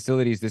in these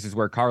facilities, this is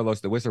where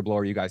Carlos, the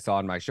whistleblower you guys saw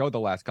on my show the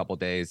last couple of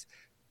days,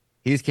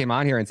 he's came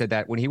on here and said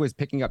that when he was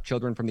picking up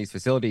children from these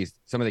facilities,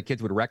 some of the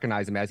kids would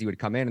recognize him as he would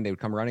come in and they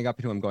would come running up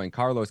to him going,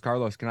 Carlos,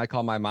 can I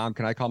call my mom?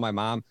 Can I call my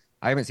mom?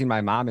 I haven't seen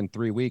my mom in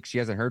 3 weeks. She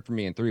hasn't heard from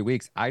me in 3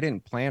 weeks. I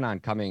didn't plan on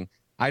coming.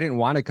 I didn't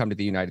want to come to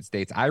the United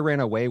States. I ran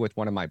away with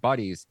one of my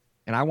buddies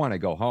and I want to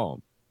go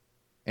home.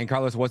 And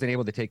Carlos wasn't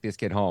able to take this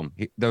kid home.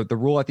 The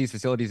rule at these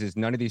facilities is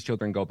none of these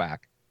children go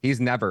back. He's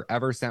never,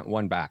 ever sent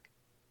one back.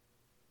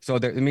 So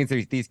it means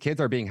these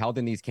kids are being held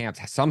in these camps.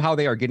 Somehow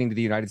they are getting to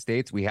the United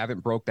States. We haven't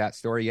broke that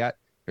story yet.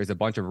 There's a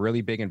bunch of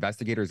really big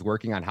investigators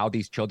working on how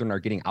these children are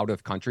getting out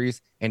of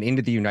countries and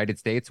into the United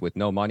States with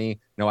no money,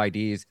 no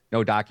IDs,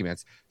 no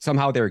documents.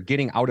 Somehow they're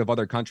getting out of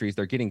other countries.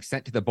 They're getting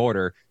sent to the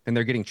border and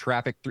they're getting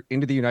trafficked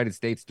into the United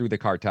States through the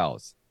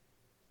cartels.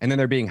 And then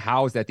they're being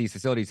housed at these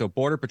facilities. So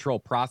Border Patrol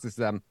processes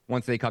them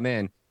once they come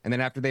in. And then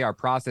after they are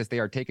processed, they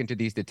are taken to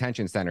these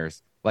detention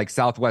centers like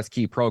Southwest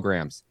Key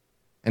programs.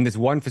 And this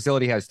one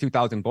facility has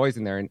 2,000 boys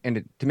in there.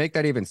 And to make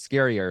that even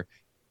scarier,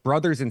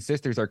 brothers and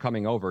sisters are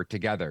coming over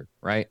together,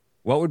 right?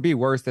 What would be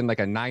worse than like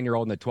a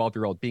 9-year-old and a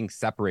 12-year-old being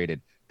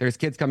separated? There's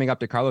kids coming up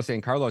to Carlos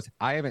saying, Carlos,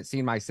 I haven't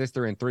seen my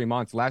sister in 3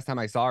 months. Last time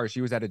I saw her,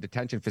 she was at a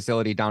detention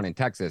facility down in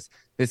Texas.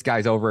 This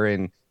guy's over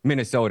in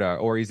Minnesota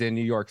or he's in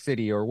New York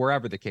City or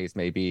wherever the case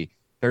may be.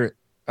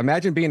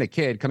 Imagine being a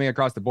kid coming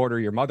across the border,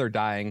 your mother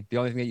dying. The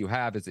only thing that you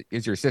have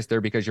is your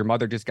sister because your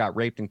mother just got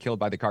raped and killed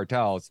by the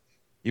cartels.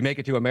 You make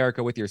it to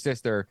America with your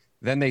sister,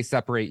 then they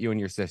separate you and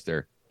your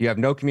sister. You have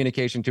no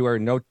communication to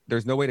her.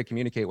 There's no way to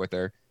communicate with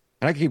her.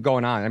 And I can keep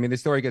going on. I mean, the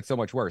story gets so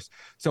much worse.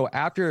 So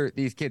after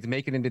these kids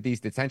make it into these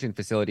detention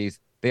facilities,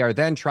 they are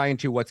then trying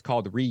to what's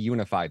called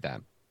reunify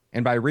them.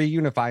 And by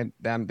reunify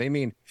them, they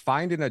mean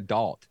find an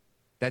adult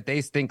that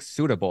they think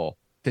suitable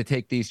to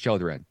take these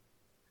children.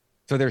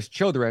 So there's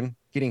children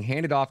getting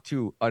handed off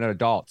to an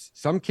adult.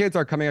 Some kids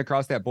are coming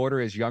across that border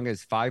as young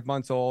as 5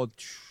 months old,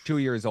 2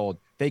 years old.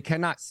 They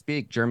cannot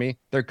speak, Jeremy.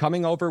 They're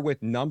coming over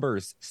with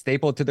numbers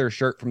stapled to their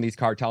shirt from these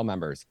cartel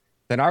members.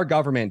 Then our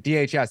government,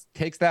 DHS,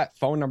 takes that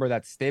phone number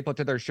that's stapled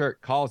to their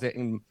shirt, calls it,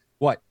 and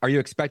what? Are you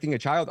expecting a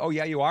child? Oh,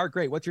 yeah, you are?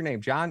 Great. What's your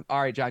name? John?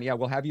 All right, John. Yeah,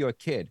 we'll have you a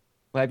kid.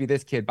 We'll have you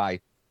this kid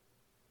by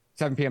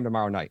 7 p.m.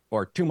 tomorrow night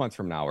or 2 months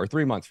from now or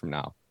 3 months from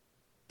now.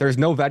 There's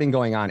no vetting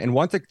going on. And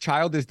once a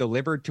child is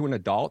delivered to an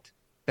adult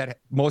that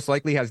most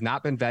likely has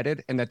not been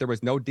vetted and that there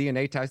was no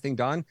DNA testing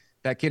done,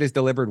 that kid is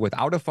delivered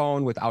without a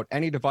phone, without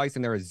any device,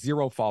 and there is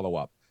zero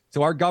follow-up.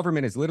 So our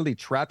government is literally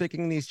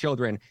trafficking these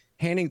children,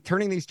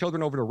 turning these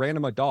children over to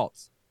random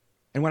adults.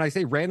 And when I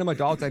say random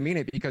adults, I mean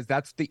it because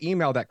that's the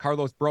email that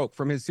Carlos broke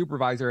from his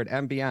supervisor at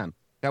MBM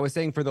that was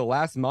saying for the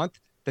last month,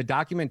 the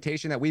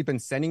documentation that we've been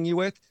sending you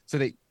with, so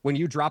that when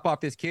you drop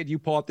off this kid, you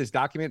pull up this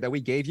document that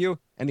we gave you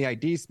and the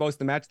ID is supposed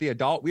to match the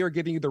adult. We are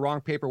giving you the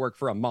wrong paperwork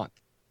for a month.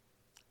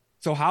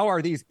 So how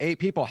are these 8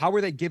 people, how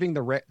are they giving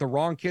the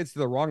wrong kids to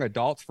the wrong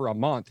adults for a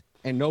month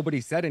and nobody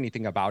said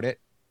anything about it?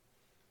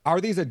 Are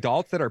these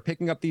adults that are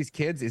picking up these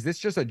kids, is this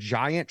just a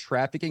giant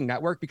trafficking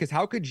network? Because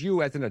how could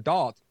you as an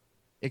adult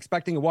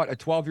expecting a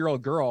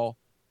 12-year-old girl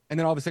and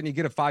then all of a sudden you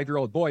get a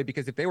 5-year-old boy?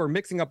 Because if they were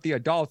mixing up the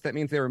adults, that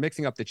means they were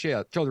mixing up the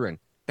children.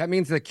 That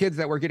means the kids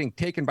that were getting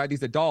taken by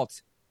these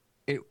adults,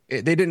 they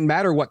didn't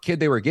matter what kid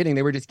they were getting.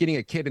 They were just getting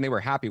a kid and they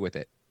were happy with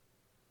it.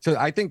 So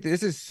I think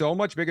this is so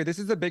much bigger. This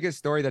is the biggest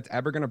story that's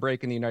ever going to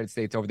break in the United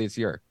States over this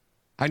year.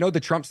 I know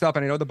the Trump stuff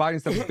and I know the Biden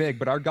stuff is big,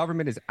 but our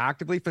government is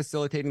actively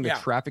facilitating the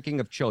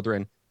trafficking of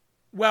children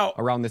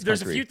around this country.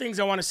 There's a few things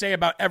I want to say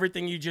about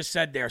everything you just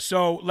said there.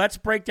 So let's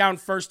break down,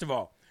 first of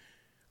all,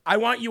 I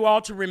want you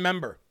all to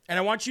remember, and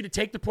I want you to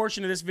take the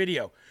portion of this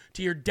video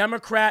to your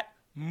Democrat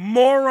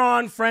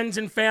moron friends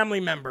and family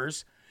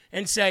members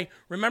and say,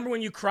 remember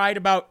when you cried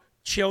about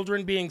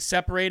children being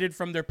separated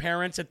from their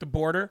parents at the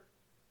border?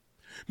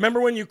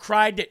 Remember when you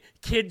cried that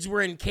kids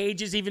were in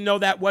cages, even though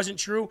that wasn't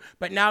true?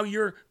 But now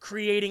you're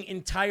creating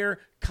entire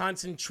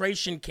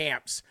concentration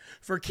camps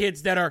for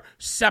kids that are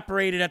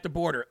separated at the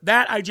border.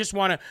 That I just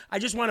want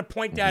to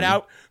point that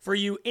out for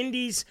you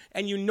indies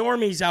and you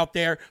normies out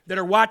there that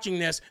are watching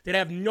this that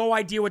have no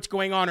idea what's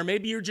going on, or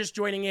maybe you're just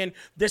joining in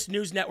this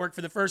news network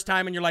for the first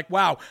time and you're like,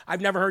 wow,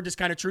 I've never heard this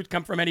kind of truth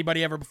come from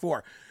anybody ever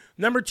before.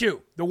 Number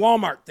two, the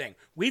Walmart thing.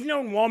 We've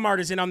known Walmart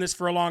is in on this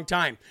for a long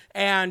time,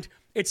 and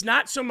it's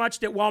not so much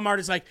that Walmart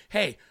is like,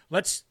 hey,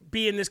 let's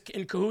be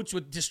in cahoots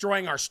with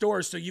destroying our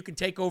stores so you can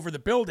take over the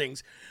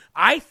buildings.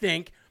 I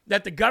think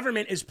that the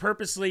government is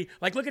purposely,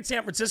 like, look at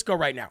San Francisco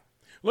right now.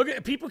 Look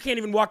at people can't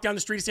even walk down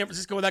the street of San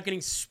Francisco without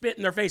getting spit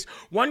in their face.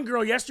 One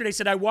girl yesterday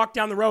said, I walked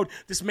down the road,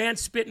 this man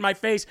spit in my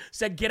face,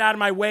 said, get out of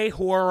my way,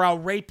 whore, or I'll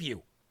rape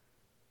you.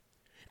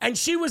 And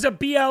she was a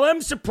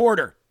BLM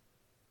supporter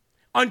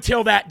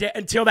until that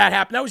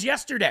happened. That was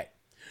yesterday.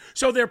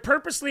 So they're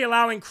purposely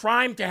allowing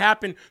crime to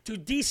happen to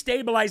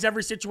destabilize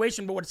every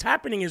situation. But what's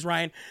happening is,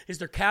 Ryan, is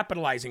they're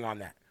capitalizing on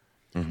that.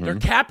 They're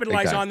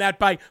capitalizing on that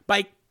by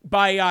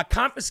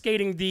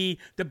confiscating the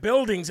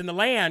buildings and the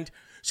land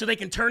so they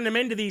can turn them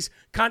into these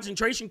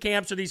concentration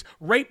camps or these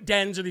rape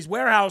dens or these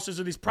warehouses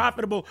or these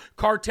profitable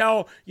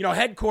cartel,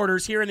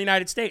 headquarters here in the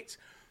United States.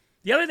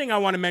 The other thing I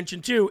want to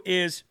mention too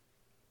is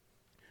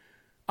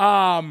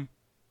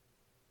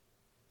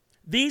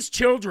these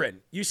children.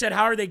 You said,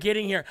 how are they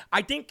getting here?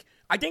 I think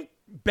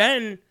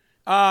Ben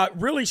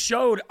really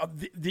showed,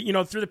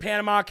 through the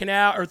Panama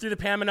Canal or through the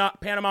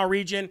Panama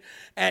region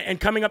and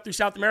coming up through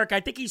South America.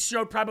 I think he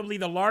showed probably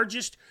the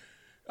largest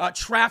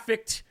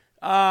trafficked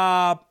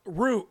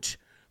route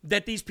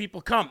that these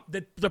people come.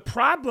 The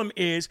problem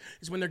is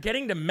when they're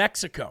getting to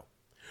Mexico.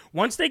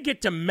 Once they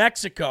get to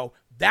Mexico,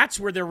 that's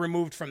where they're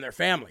removed from their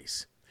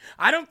families.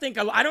 I don't think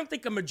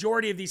a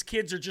majority of these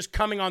kids are just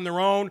coming on their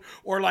own,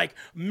 or like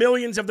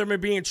millions of them are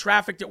being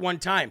trafficked at one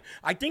time.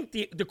 I think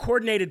the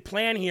coordinated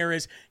plan here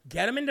is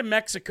get them into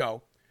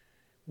Mexico.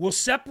 We'll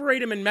separate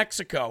them in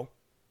Mexico.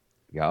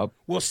 Yep.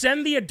 We'll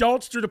send the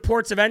adults through the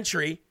ports of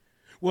entry.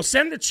 We'll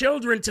send the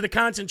children to the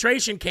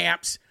concentration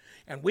camps,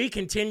 and we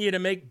continue to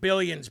make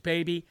billions,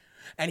 baby.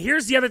 And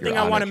here's the other thing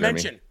I want to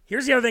mention.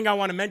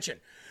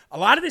 A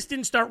lot of this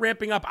didn't start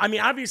ramping up. I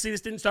mean, obviously, this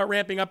didn't start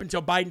ramping up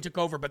until Biden took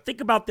over. But think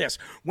about this.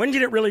 When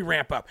did it really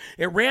ramp up?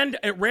 It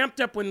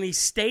ramped up when the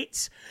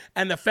states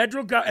and the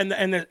federal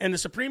and the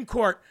Supreme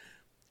Court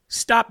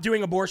stopped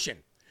doing abortion.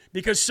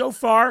 Because so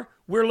far,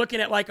 we're looking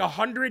at like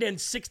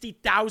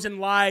 160,000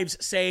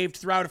 lives saved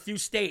throughout a few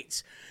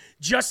states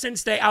just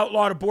since they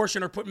outlawed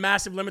abortion or put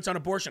massive limits on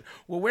abortion.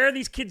 Well, where are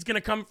these kids going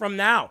to come from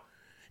now?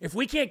 If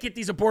we can't get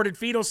these aborted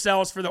fetal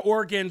cells for the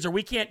organs, or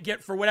we can't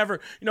get for whatever,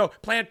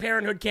 Planned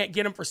Parenthood can't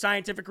get them for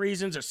scientific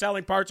reasons or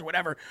selling parts or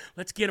whatever,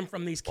 let's get them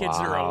from these kids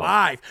that are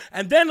alive.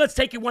 And then let's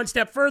take it one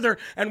step further.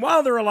 And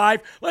while they're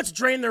alive, let's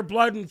drain their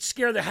blood and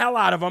scare the hell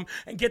out of them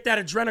and get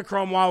that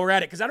adrenochrome while we're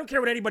at it. Because I don't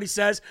care what anybody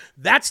says.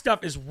 That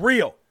stuff is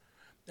real.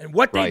 And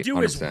what they do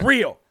 100%. Is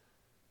real.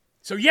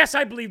 So yes,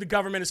 I believe the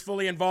government is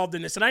fully involved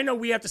in this. And I know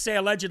we have to say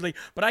allegedly,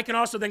 but I can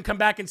also then come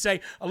back and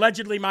say,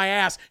 allegedly my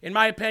ass. In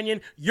my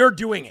opinion, you're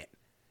doing it.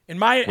 In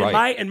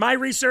my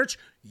research,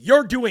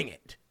 you're doing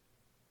it.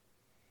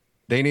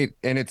 They need,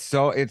 and it's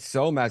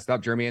so messed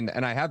up, Jeremy.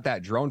 And I have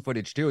that drone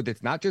footage too.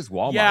 That's not just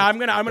Walmart. Yeah, I'm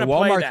gonna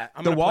play that.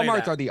 The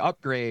Walmarts are the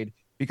upgrade,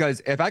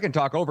 because if I can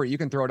talk over it, you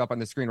can throw it up on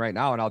the screen right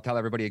now, and I'll tell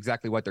everybody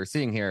exactly what they're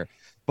seeing here.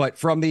 But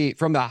from the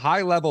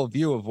high level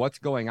view of what's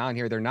going on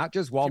here, they're not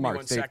just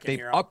Walmarts. They've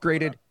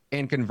upgraded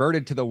and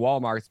converted to the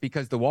Walmarts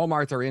because the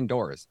Walmarts are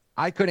indoors.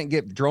 I couldn't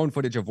get drone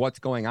footage of what's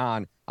going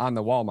on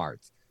the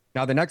Walmarts.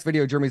 Now, the next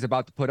video Jeremy's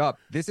about to put up,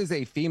 this is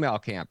a female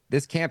camp.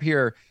 This camp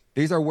here,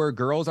 these are where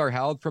girls are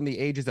held from the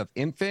ages of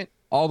infant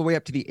all the way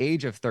up to the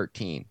age of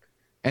 13.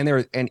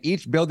 And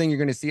each building you're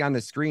going to see on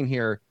the screen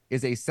here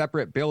is a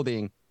separate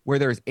building where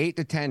there's 8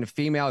 to 10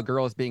 female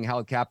girls being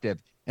held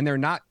captive. And they're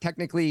not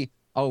technically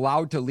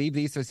allowed to leave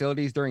these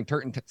facilities during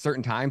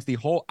certain times. The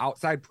whole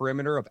outside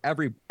perimeter of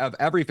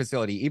every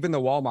facility, even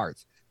the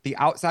Walmarts, the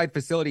outside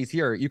facilities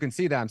here, you can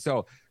see them.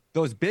 So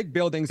those big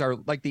buildings are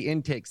like the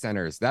intake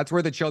centers. That's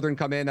where the children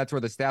come in. That's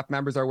where the staff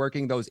members are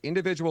working. Those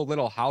individual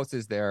little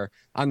houses there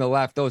on the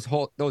left, those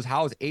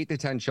house 8 to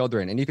 10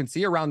 children. And you can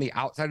see around the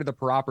outside of the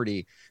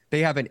property, they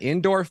have an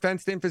indoor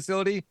fenced in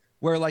facility,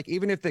 where like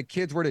even if the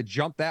kids were to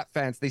jump that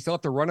fence, they still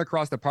have to run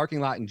across the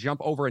parking lot and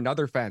jump over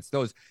another fence.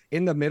 Those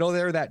in the middle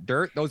there, that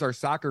dirt, those are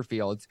soccer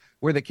fields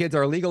where the kids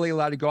are legally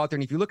allowed to go out there.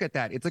 And if you look at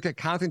that, it's like a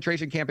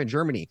concentration camp in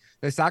Germany.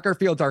 The soccer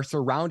fields are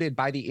surrounded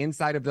by the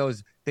inside of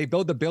those. They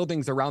build the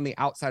buildings around the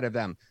outside of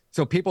them.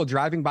 So people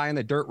driving by on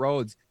the dirt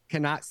roads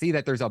cannot see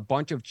that there's a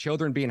bunch of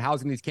children being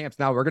housed in these camps.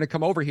 Now we're going to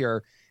come over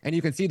here and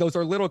you can see those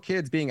are little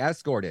kids being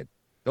escorted.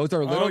 Those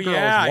are little girls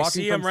walking. I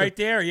see them right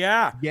there.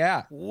 Yeah.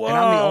 Yeah. Whoa. And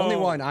I'm the only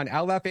one on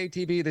LFA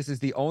TV. This is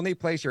the only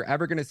place you're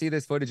ever going to see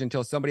this footage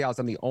until somebody else.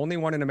 I'm the only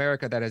one in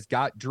America that has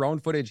got drone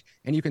footage,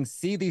 and you can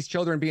see these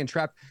children being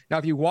trapped. Now,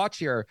 if you watch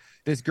here,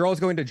 this girl's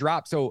going to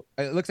drop. So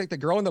it looks like the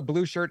girl in the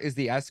blue shirt is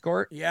the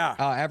escort. Yeah.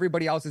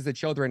 Everybody else is the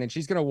children, and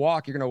she's going to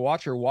walk. You're going to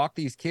watch her walk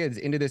these kids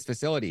into this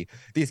facility.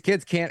 These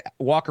kids can't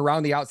walk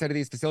around the outside of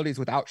these facilities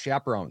without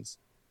chaperones.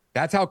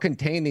 That's how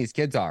contained these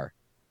kids are.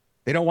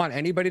 They don't want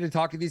anybody to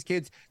talk to these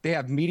kids. They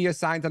have media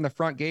signs on the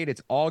front gate.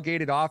 It's all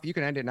gated off. You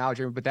can end it now,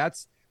 Jimmy, but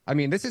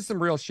this is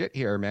some real shit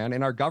here, man.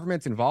 And our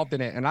government's involved in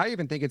it. And I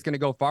even think it's going to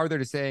go farther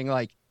to saying,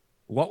 like,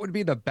 what would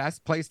be the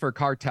best place for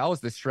cartels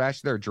to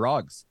stash their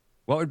drugs?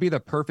 What would be the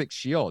perfect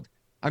shield?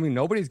 I mean,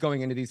 nobody's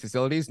going into these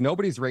facilities.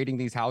 Nobody's raiding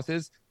these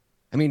houses.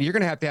 I mean, you're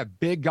going to have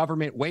big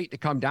government weight to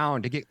come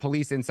down to get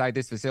police inside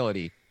this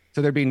facility.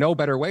 So there'd be no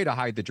better way to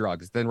hide the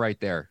drugs than right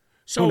there.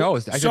 So, who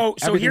knows?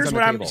 So here's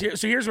what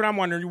I'm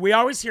wondering. We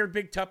always hear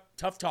big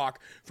tough talk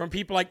from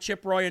people like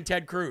Chip Roy and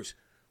Ted Cruz.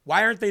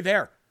 Why aren't they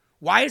there?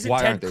 Why isn't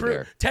Ted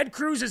Cruz? Ted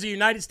Cruz is a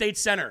United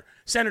States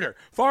senator,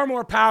 far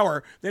more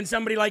power than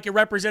somebody like a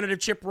Representative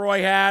Chip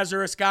Roy has,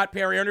 or a Scott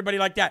Perry, or anybody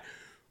like that.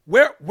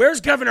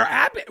 Where's Governor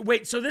Abbott?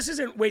 This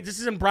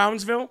isn't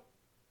Brownsville?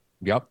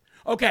 Yep.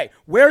 Okay,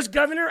 where's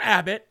Governor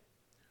Abbott?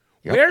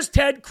 Yep. Where's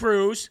Ted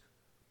Cruz?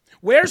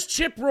 Where's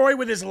Chip Roy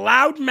with his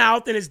loud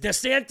mouth and his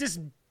DeSantis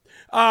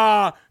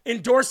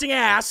endorsing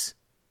ass?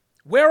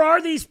 Where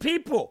are these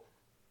people?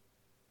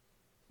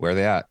 Where are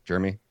they at,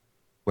 Jeremy?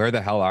 Where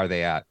the hell are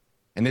they at?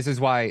 And this is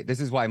why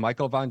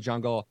Michael von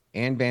Jungle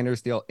and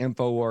Vandersteel,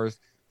 InfoWars,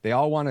 they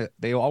all want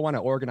to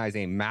organize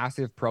a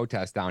massive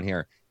protest down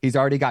here. He's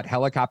already got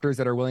helicopters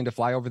that are willing to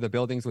fly over the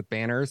buildings with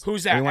banners.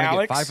 Who's that,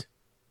 Alex?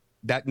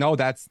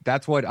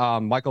 That's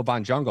what Michael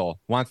von Jungle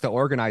wants to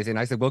organize. And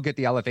I said, we'll get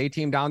the LFA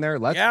team down there.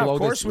 Let's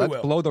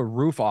blow the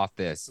roof off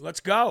this.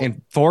 Let's go.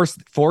 And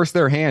force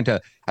their hand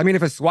to, I mean,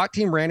 if a SWAT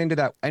team ran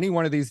into any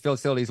one of these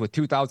facilities with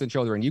 2,000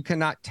 children, you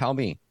cannot tell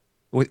me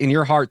in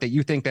your heart that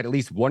you think that at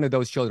least one of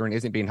those children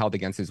isn't being held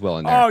against his will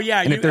in there. Oh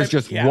yeah. And if there's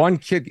just one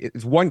kid,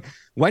 where's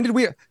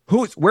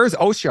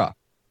OSHA?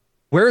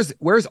 Where's the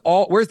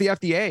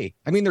FDA?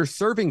 I mean, they're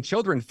serving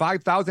children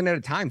 5,000 at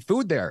a time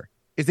food there.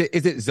 Is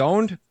it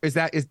zoned?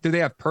 Do they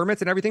have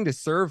permits and everything to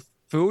serve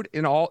food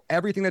in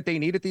everything that they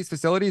need at these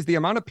facilities? The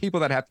amount of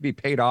people that have to be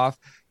paid off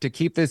to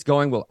keep this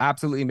going will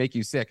absolutely make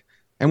you sick.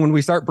 And when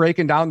we start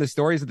breaking down the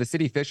stories of the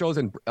city officials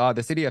and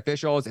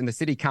the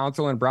city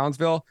council in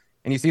Brownsville,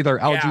 and you see their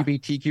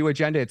LGBTQ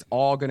agenda, it's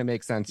all going to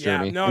make sense,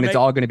 Jeremy, it's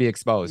all going to be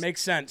exposed.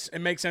 Makes sense. It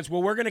makes sense.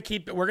 Well, we're going to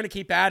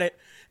keep at it,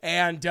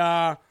 and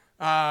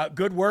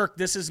good work.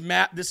 This is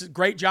Matt. This is a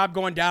great job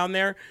going down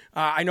there.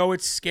 I know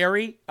it's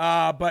scary,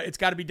 but it's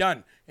got to be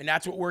done. And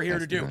that's what we're here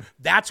to do.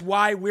 That's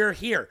why we're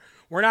here.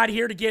 We're not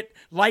here to get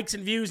likes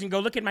and views and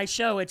go, look at my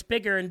show. It's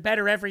bigger and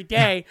better every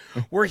day.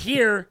 We're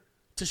here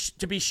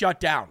to be shut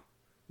down.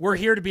 We're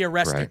here to be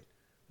arrested. Right.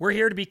 We're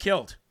here to be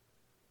killed.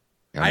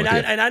 And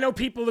I know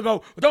people who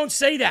go, don't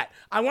say that.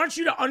 I want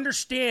you to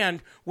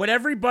understand what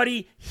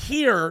everybody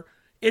here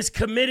is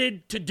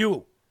committed to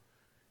do.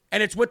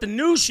 And it's what the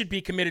news should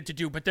be committed to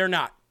do, but they're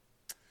not.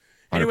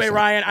 100%. Anyway,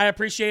 Ryan, I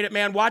appreciate it,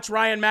 man. Watch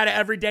Ryan Matta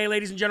every day,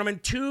 ladies and gentlemen,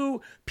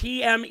 2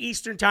 p.m.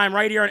 Eastern time,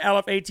 right here on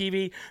LFA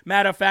TV.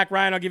 Matter of fact,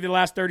 Ryan, I'll give you the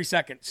last 30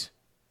 seconds.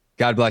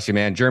 God bless you,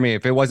 man. Jeremy,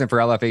 if it wasn't for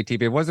LFA TV,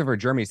 if it wasn't for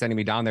Jeremy sending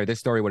me down there, this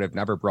story would have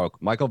never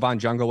broke. Michael von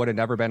Jungle would have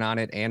never been on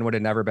it. Ann would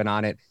have never been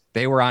on it.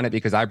 They were on it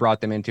because I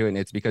brought them into it, and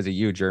it's because of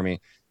you, Jeremy.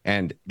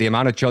 And the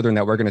amount of children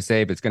that we're going to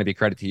save, it's going to be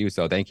credit to you.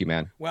 So thank you,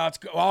 man. Well, it's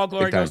all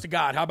glory goes to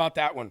God. How about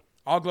that one?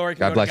 All glory can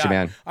go to God. God bless you,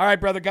 man. All right,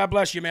 brother. God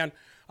bless you, man.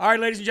 All right,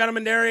 ladies and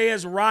gentlemen, there he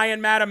is, Ryan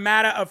Matta,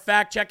 Matta of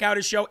Fact. Check out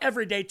his show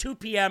every day, 2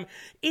 p.m.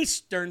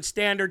 Eastern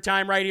Standard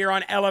Time, right here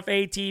on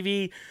LFA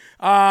TV.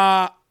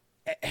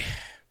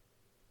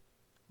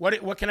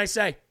 What can I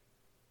say?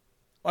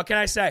 What can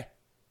I say?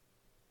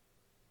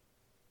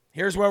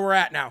 Here's where we're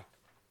at now.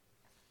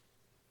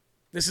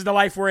 This is the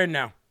life we're in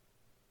now.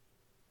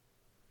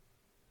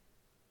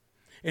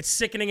 It's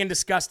sickening and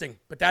disgusting,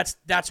 but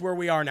that's where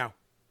we are now.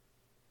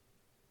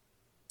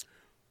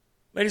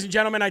 Ladies and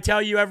gentlemen, I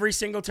tell you every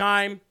single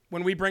time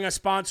when we bring a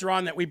sponsor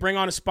on that we bring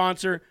on a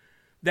sponsor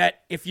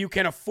that if you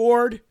can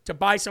afford to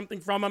buy something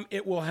from them,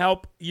 it will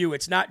help you.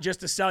 It's not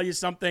just to sell you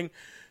something,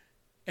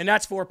 and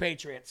that's 4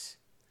 Patriots.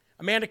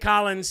 Amanda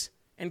Collins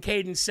and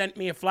Caden sent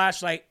me a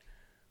flashlight,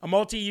 a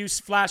multi-use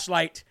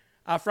flashlight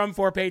from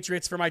 4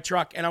 Patriots for my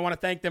truck, and I want to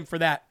thank them for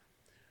that.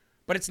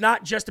 But it's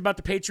not just about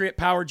the Patriot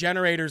Power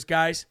generators,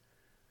 guys.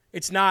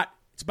 It's not.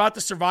 It's about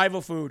the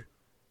survival food.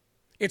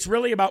 It's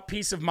really about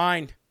peace of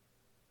mind.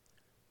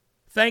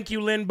 Thank you,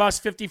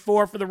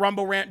 LynBus54, for the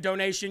Rumble Rant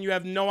donation. You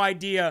have no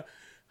idea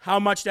how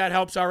much that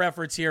helps our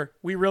efforts here.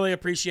 We really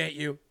appreciate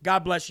you.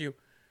 God bless you.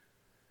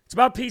 It's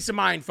about peace of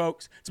mind,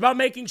 folks. It's about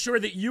making sure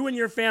that you and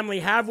your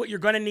family have what you're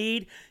going to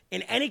need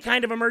in any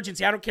kind of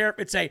emergency. I don't care if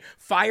it's a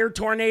fire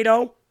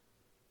tornado,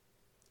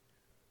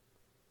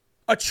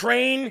 a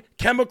train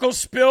chemical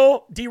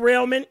spill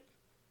derailment,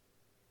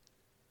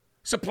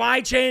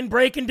 supply chain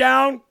breaking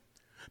down,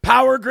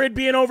 power grid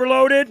being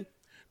overloaded,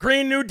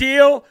 Green New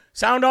Deal.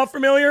 Sound all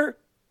familiar?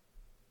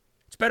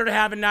 It's better to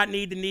have and not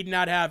need than need and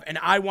not have, and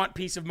I want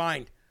peace of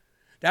mind.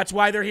 That's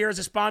why they're here as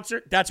a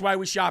sponsor. That's why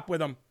we shop with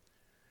them.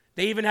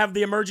 They even have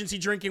the emergency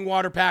drinking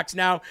water packs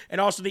now and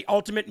also the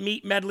Ultimate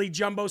Meat Medley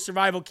Jumbo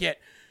Survival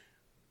Kit.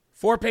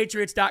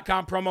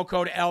 4patriots.com, promo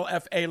code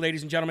LFA,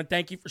 ladies and gentlemen.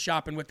 Thank you for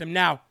shopping with them.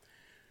 Now,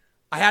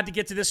 I had to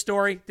get to this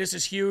story. This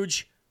is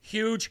huge,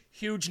 huge,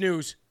 huge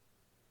news.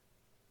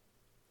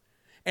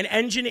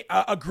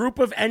 A group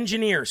of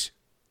engineers.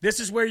 This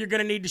is where you're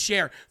going to need to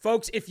share.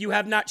 Folks, if you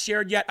have not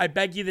shared yet, I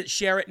beg you that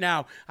share it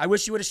now. I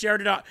wish you would have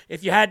shared it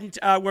if you hadn't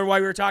while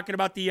we were talking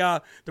about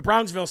the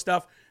Brownsville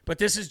stuff, but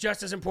this is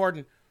just as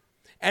important.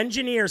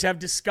 Engineers have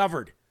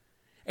discovered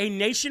a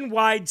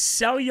nationwide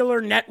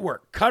cellular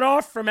network cut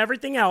off from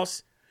everything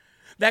else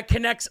that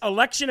connects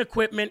election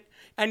equipment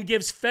and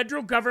gives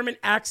federal government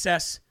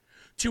access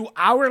to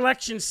our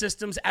election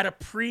systems at a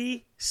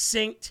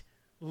precinct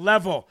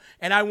level.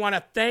 And I want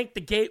to thank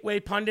the Gateway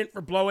Pundit for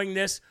blowing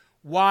this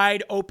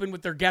wide open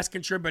with their guest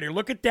contributor.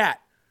 Look at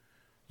that.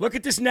 Look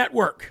at this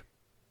network.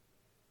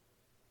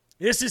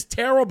 This is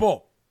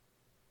terrible.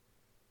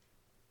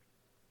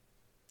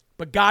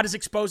 But God is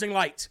exposing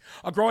lights.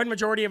 A growing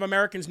majority of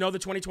Americans know the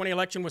 2020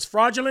 election was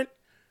fraudulent,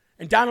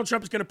 and Donald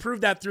Trump is going to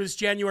prove that through this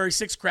January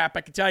 6th crap,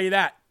 I can tell you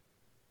that.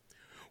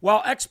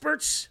 While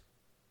experts...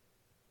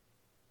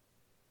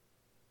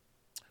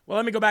 Well,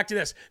 let me go back to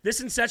this. This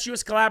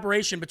incestuous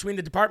collaboration between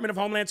the Department of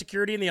Homeland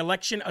Security and the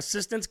Election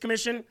Assistance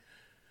Commission,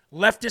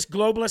 leftist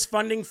globalist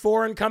funding,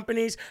 foreign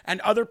companies,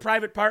 and other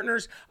private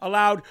partners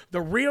allowed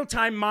the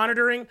real-time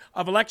monitoring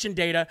of election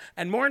data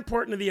and, more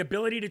importantly, the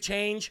ability to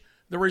change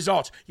the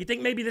results. You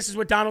think maybe this is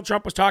what Donald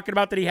Trump was talking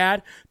about that he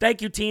had?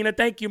 Thank you, Tina.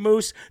 Thank you,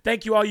 Moose.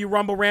 Thank you, all you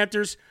Rumble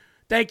ranters.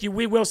 Thank you.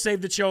 We will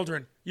save the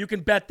children. You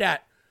can bet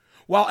that.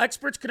 While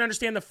experts could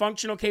understand the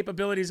functional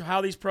capabilities of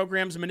how these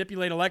programs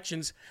manipulate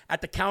elections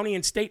at the county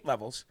and state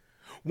levels,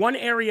 one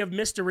area of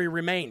mystery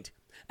remained.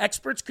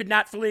 Experts could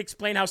not fully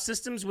explain how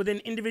systems within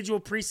individual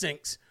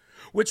precincts,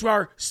 which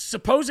are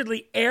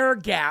supposedly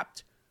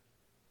air-gapped,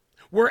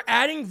 were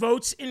adding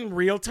votes in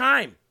real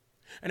time.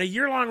 And a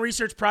year-long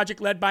research project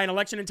led by an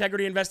election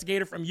integrity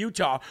investigator from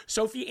Utah,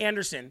 Sophie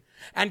Anderson,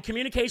 and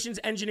communications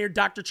engineer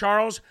Dr.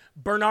 Charles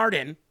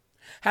Bernardin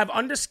have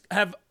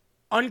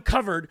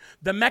uncovered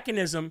the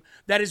mechanism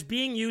that is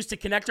being used to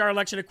connect our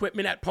election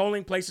equipment at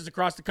polling places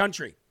across the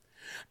country.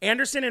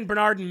 Anderson and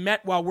Bernardin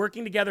met while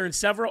working together in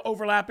several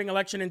overlapping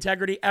election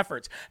integrity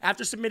efforts.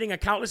 After submitting a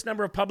countless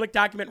number of public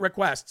document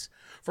requests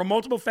from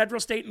multiple federal,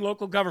 state, and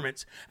local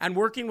governments and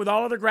working with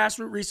all other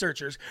grassroots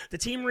researchers, the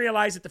team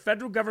realized that the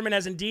federal government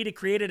has indeed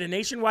created a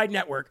nationwide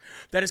network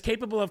that is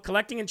capable of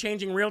collecting and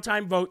changing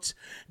real-time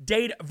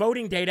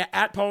voting data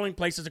at polling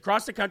places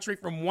across the country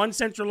from one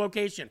central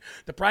location.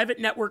 The private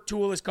network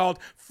tool is called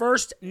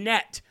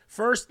FirstNet.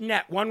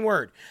 FirstNet, one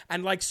word.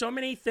 And like so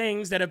many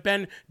things that have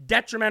been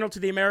detrimental to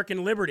the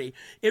American liberty,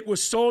 it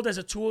was sold as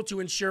a tool to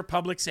ensure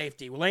public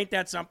safety. Well, ain't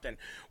that something?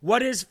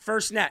 What is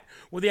FirstNet?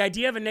 Well, the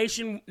idea of a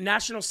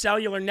national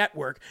cellular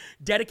network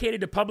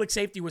dedicated to public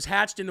safety was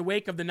hatched in the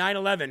wake of the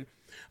 9/11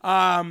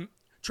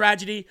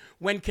 tragedy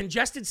when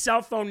congested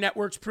cell phone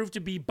networks proved to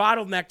be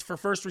bottlenecked for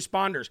first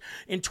responders.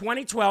 In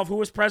 2012, who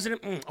was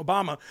President?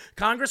 Obama.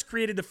 Congress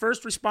created the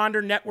First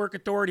Responder Network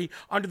Authority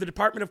under the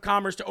Department of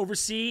Commerce to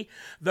oversee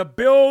the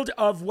build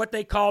of what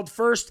they called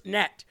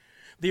FirstNet.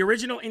 The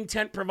original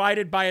intent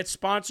provided by its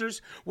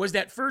sponsors was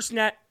that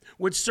FirstNet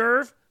would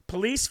serve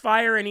police,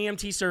 fire, and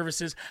EMT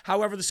services.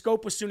 However, the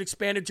scope was soon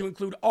expanded to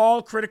include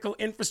all critical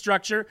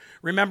infrastructure.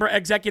 Remember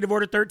Executive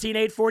Order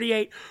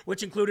 13848,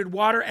 which included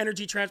water,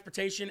 energy,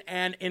 transportation,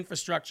 and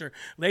infrastructure.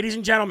 Ladies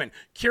and gentlemen,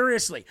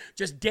 curiously,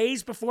 just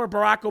days before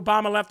Barack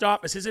Obama left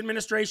office, his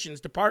administration's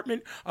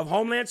Department of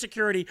Homeland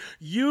Security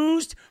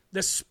used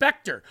the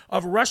specter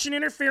of Russian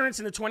interference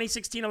in the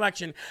 2016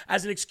 election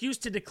as an excuse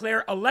to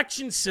declare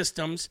election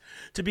systems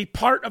to be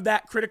part of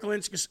that critical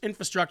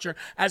infrastructure.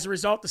 As a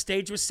result, the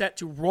stage was set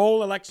to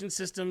roll election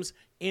systems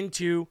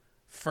into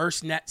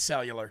FirstNet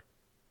Cellular.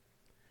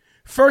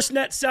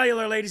 FirstNet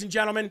Cellular, ladies and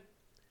gentlemen.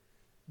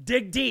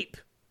 Dig deep.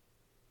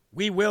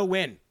 We will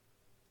win.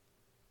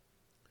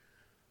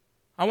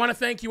 I want to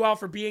thank you all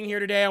for being here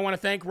today. I want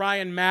to thank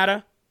Ryan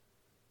Matta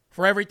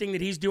for everything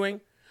that he's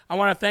doing. I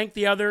want to thank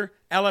the other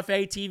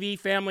LFA TV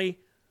family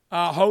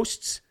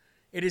hosts.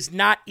 It is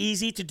not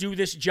easy to do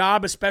this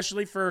job,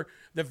 especially for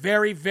the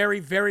very, very,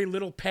 very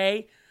little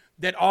pay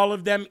that all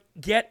of them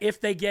get, if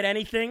they get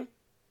anything.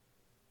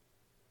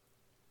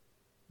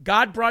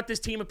 God brought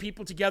this team of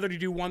people together to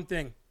do one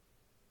thing: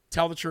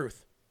 tell the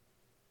truth.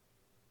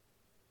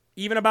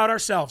 Even about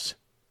ourselves.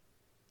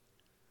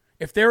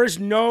 If there is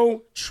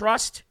no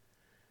trust,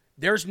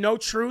 there's no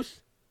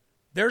truth,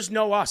 there's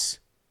no us.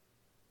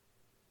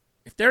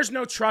 If there's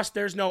no trust,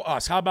 there's no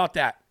us. How about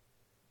that?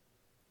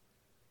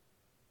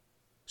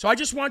 So I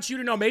just want you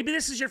to know, maybe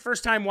this is your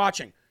first time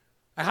watching.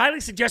 I highly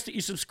suggest that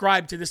you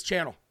subscribe to this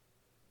channel.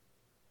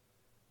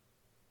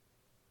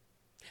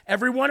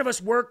 Every one of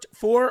us worked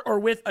for or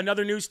with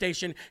another news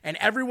station, and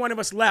every one of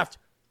us left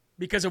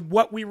because of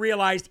what we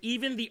realized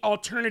even the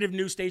alternative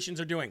news stations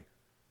are doing.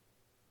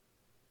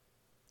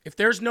 If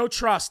there's no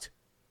trust,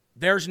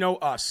 there's no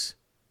us.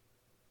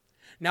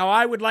 Now,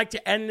 I would like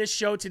to end this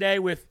show today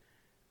with,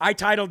 I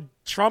titled,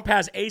 Trump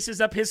has aces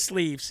up his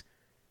sleeves,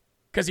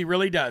 because he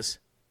really does.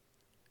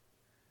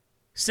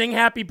 Sing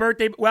happy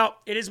birthday. Well,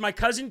 it is my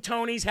cousin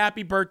Tony's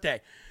happy birthday.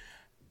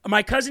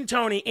 My cousin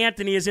Tony,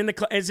 Anthony, is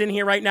in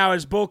here right now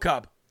as Bull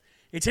Cub.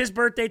 It's his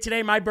birthday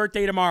today, my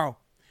birthday tomorrow.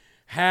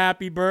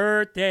 Happy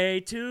birthday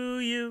to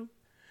you.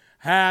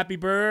 Happy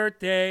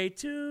birthday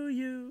to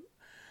you.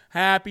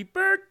 Happy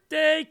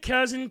birthday,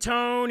 cousin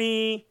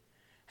Tony.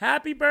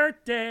 Happy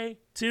birthday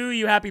to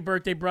you. Happy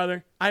birthday,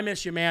 brother. I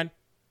miss you, man.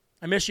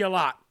 I miss you a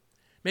lot.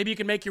 Maybe you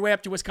can make your way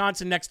up to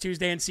Wisconsin next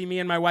Tuesday and see me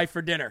and my wife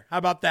for dinner. How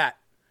about that?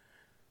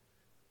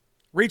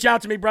 Reach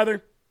out to me,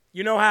 brother.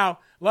 You know how.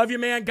 Love you,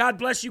 man. God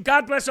bless you.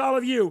 God bless all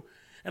of you.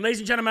 And ladies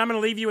and gentlemen, I'm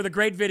going to leave you with a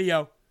great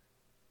video.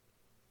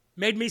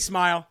 Made me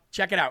smile.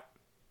 Check it out.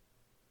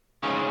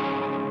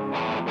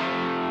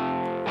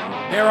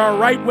 There are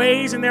right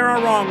ways and there are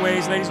wrong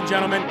ways, ladies and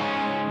gentlemen.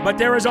 But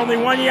there is only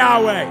one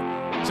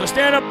Yahweh. So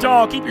stand up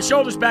tall, keep your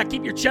shoulders back,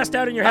 keep your chest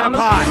out and your head up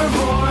high.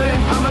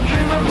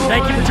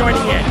 Thank you for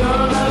joining in.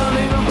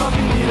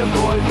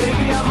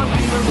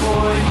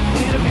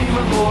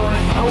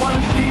 I want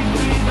to see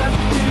three, that's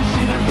a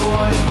two-seater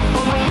boy.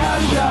 Oh my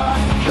gosh,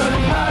 try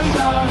to pass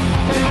out,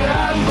 take your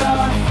ass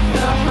out,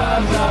 then I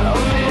pass out.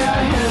 Only I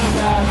hit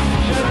that,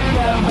 should've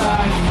get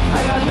back.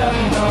 I got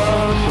nothing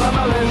else, let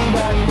my list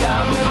back. Yeah,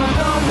 I'm in my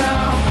zone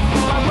now,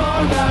 put my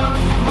phone down.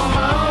 I'm on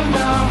my own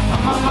now,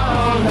 I'm on my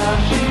own now.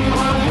 She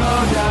wanna go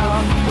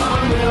down, I'm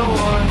a real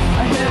one.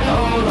 I hit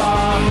hold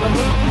on, but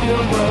the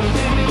feel bros,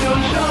 see me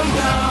doing shows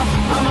now.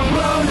 I'm a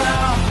pro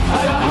now,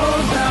 I got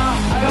hoes now,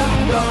 I got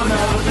to go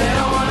now, but they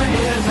don't wanna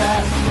hear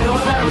that. They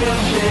want that real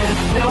shit,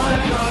 they want a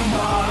drug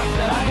talk,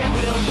 that I get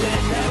real shit.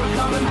 Never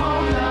coming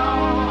home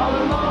now, all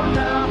alone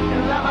now,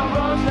 and let my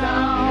bros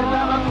down, and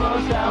let my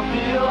clothes down.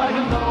 Feel like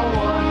I'm no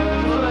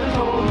one, who they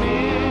told me,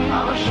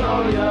 I'ma show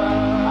ya,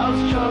 I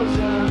was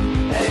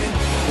chosen, hey.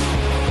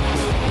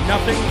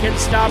 Nothing can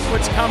stop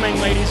what's coming,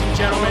 ladies and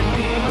gentlemen.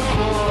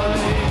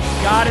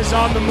 God is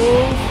on the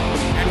move,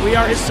 and we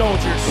are his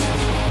soldiers.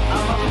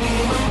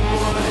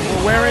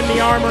 We're wearing the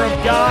armor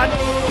of God,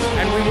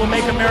 and we will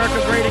make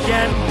America great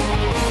again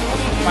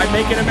by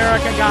making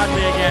America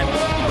godly again.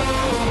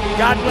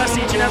 God bless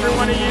each and every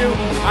one of you.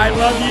 I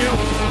love you.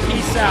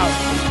 Peace out.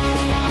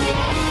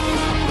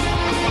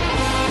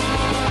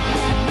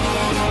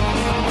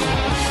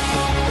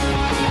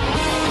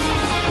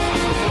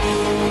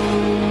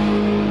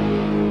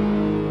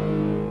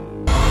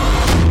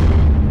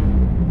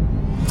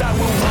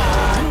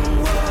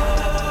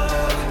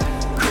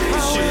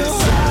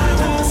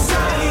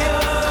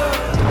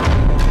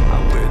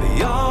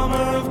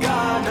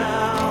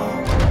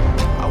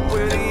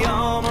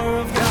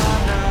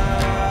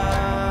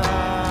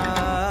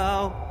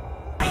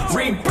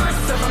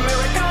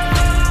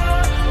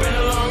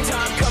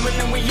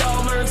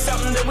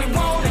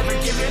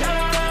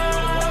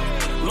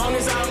 Long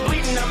as I'm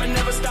bleeding, I'ma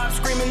never stop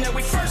screaming that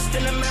we first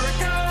in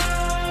America.